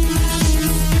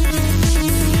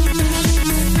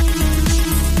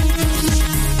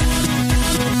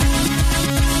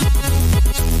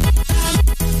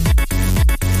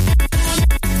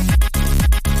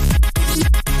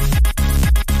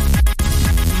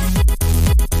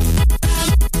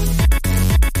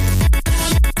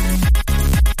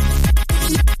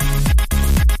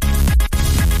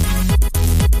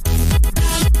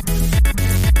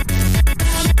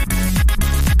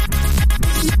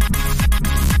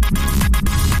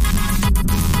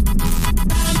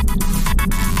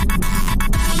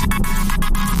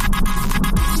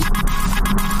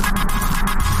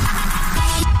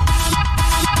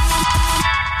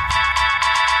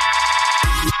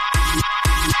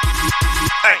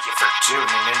 Thank you for tuning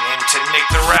in to Nick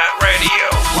the Rat Radio.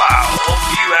 Wow, hope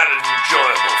you had an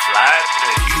enjoyable flight.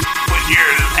 That you put your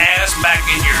ass back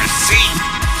in your seat.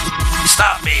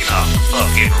 Stop being a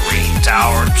fucking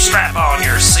retard. Strap on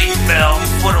your seatbelt.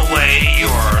 Put away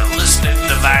your listening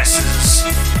devices.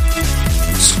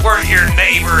 Squirt your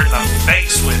neighbor in the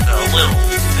face with a little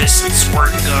piston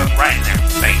squirt gun right in their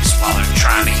face while they're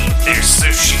trying to eat their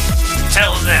sushi.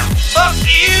 Tell them, fuck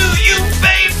you, you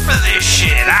paid for this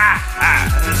shit.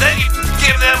 Then you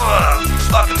give them a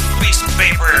fucking piece of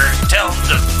paper and tell them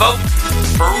to vote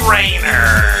for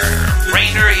Rainer.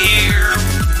 Rainer here,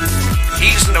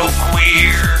 he's no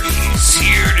queer. He's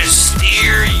here to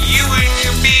steer you and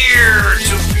your beer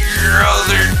to your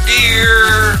other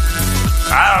deer.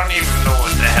 I don't even know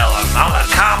what the hell I'm a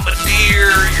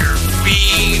commandeer. You're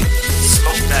mean.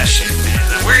 Smoke that shit, man.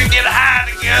 And we're gonna get high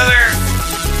together.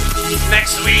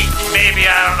 Next week, maybe,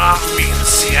 I don't know, I'm gonna be in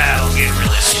Seattle getting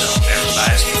really stoned.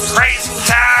 Everybody's crazy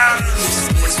times.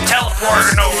 We're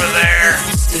teleporting over there.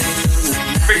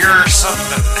 Figure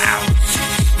something out.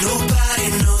 Nobody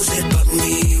knows it but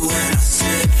me when I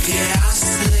slip. Yeah, I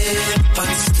slip, but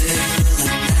still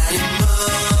an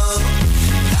animal.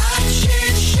 I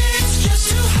change shapes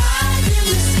just to hide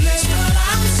in this place, but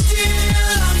I'm still an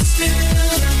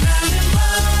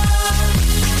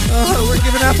animal. We're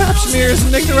giving out pap smears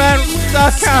at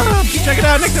nicktherat.com. Check it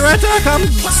out,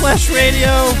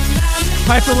 nicktherat.com/radio.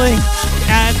 Hyperlink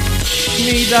at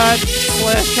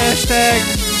me./hashtag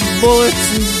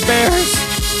bullets and bears,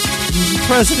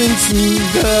 presidents and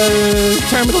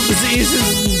terminal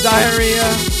diseases, and diarrhea,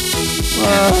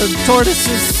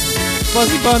 tortoises,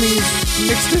 fuzzy bunnies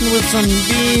mixed in with some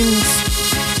beans.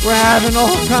 We're having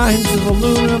all kinds of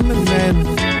aluminum, and then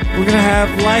we're gonna have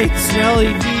lights and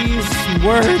LEDs and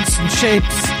words and shapes.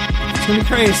 It's gonna be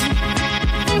crazy.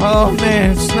 Oh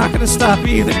man, it's not gonna stop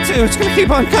either, too. It's gonna keep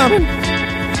on coming.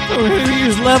 We're gonna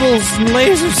use levels and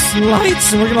lasers and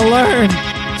lights, and we're gonna learn.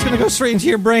 It's gonna go straight into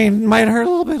your brain. It might hurt a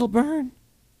little bit, it'll burn.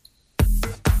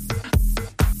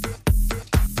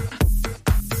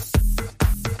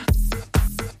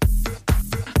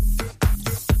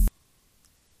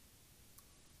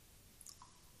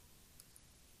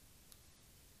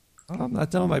 Oh, I'm not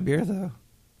done with my beer, though.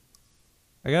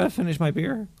 I gotta finish my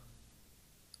beer.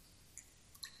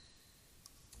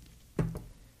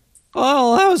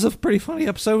 Oh, that was a pretty funny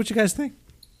episode. What you guys think?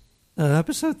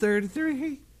 Episode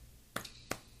 33.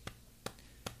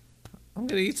 I'm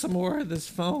gonna eat some more of this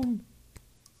foam.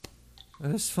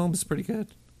 This foam is pretty good.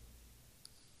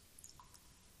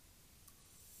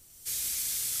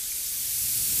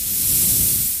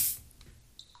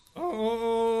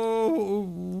 Oh,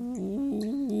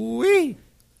 wee.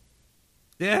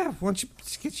 Yeah, once you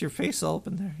get your face all up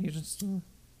in there, you just...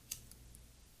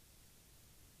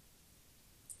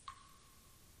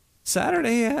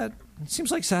 Saturday, it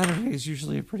seems like Saturday is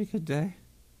usually a pretty good day.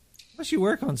 Unless you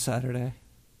work on Saturday.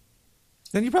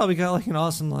 Then you probably got like an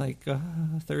awesome like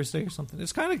Thursday or something.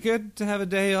 It's kind of good to have a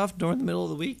day off during the middle of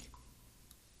the week.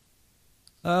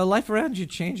 Life around you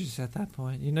changes at that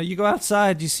point. You know, you go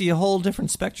outside, you see a whole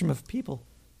different spectrum of people.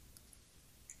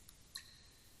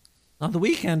 On the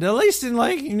weekend, at least in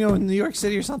like, you know, in New York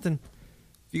City or something.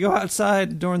 If you go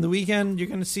outside during the weekend, you're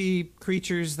going to see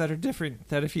creatures that are different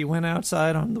than if you went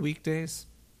outside on the weekdays.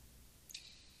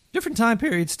 Different time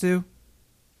periods, too.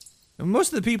 And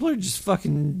most of the people are just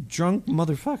fucking drunk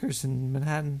motherfuckers in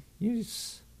Manhattan.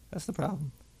 That's the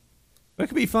problem. But it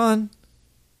could be fun.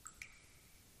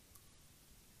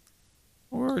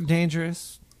 Or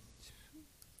dangerous.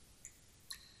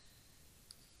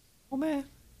 Oh, man.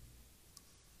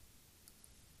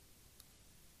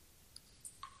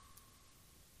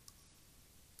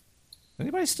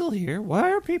 Anybody still here?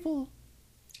 Why are people...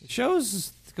 The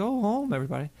show's... Go home,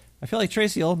 everybody. I feel like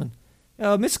Tracy Ullman.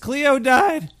 Miss Cleo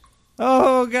died.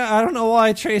 Oh, God. I don't know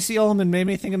why Tracy Ullman made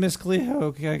me think of Miss Cleo.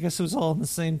 Okay, I guess it was all in the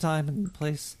same time and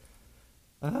place.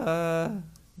 Let's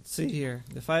see here.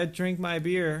 If I drink my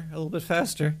beer a little bit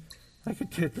faster, I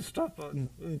could hit the stop button.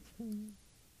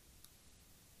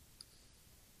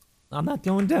 I'm not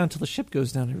going down till the ship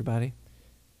goes down, everybody.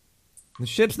 The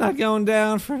ship's not going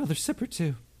down for another sip or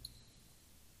two.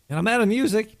 And I'm out of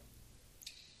music.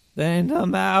 And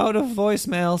I'm out of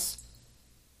voicemails.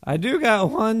 I do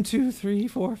got 1, 2, 3,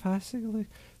 4, 5, 6, 8.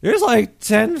 There's like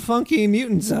 10 funky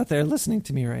mutants out there listening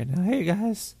to me right now. Hey,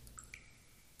 guys.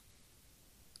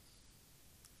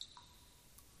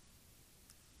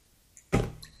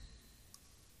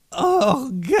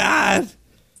 Oh, God.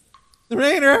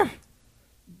 Rainer,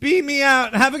 beat me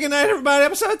out. Have a good night, everybody.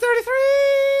 Episode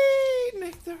 33.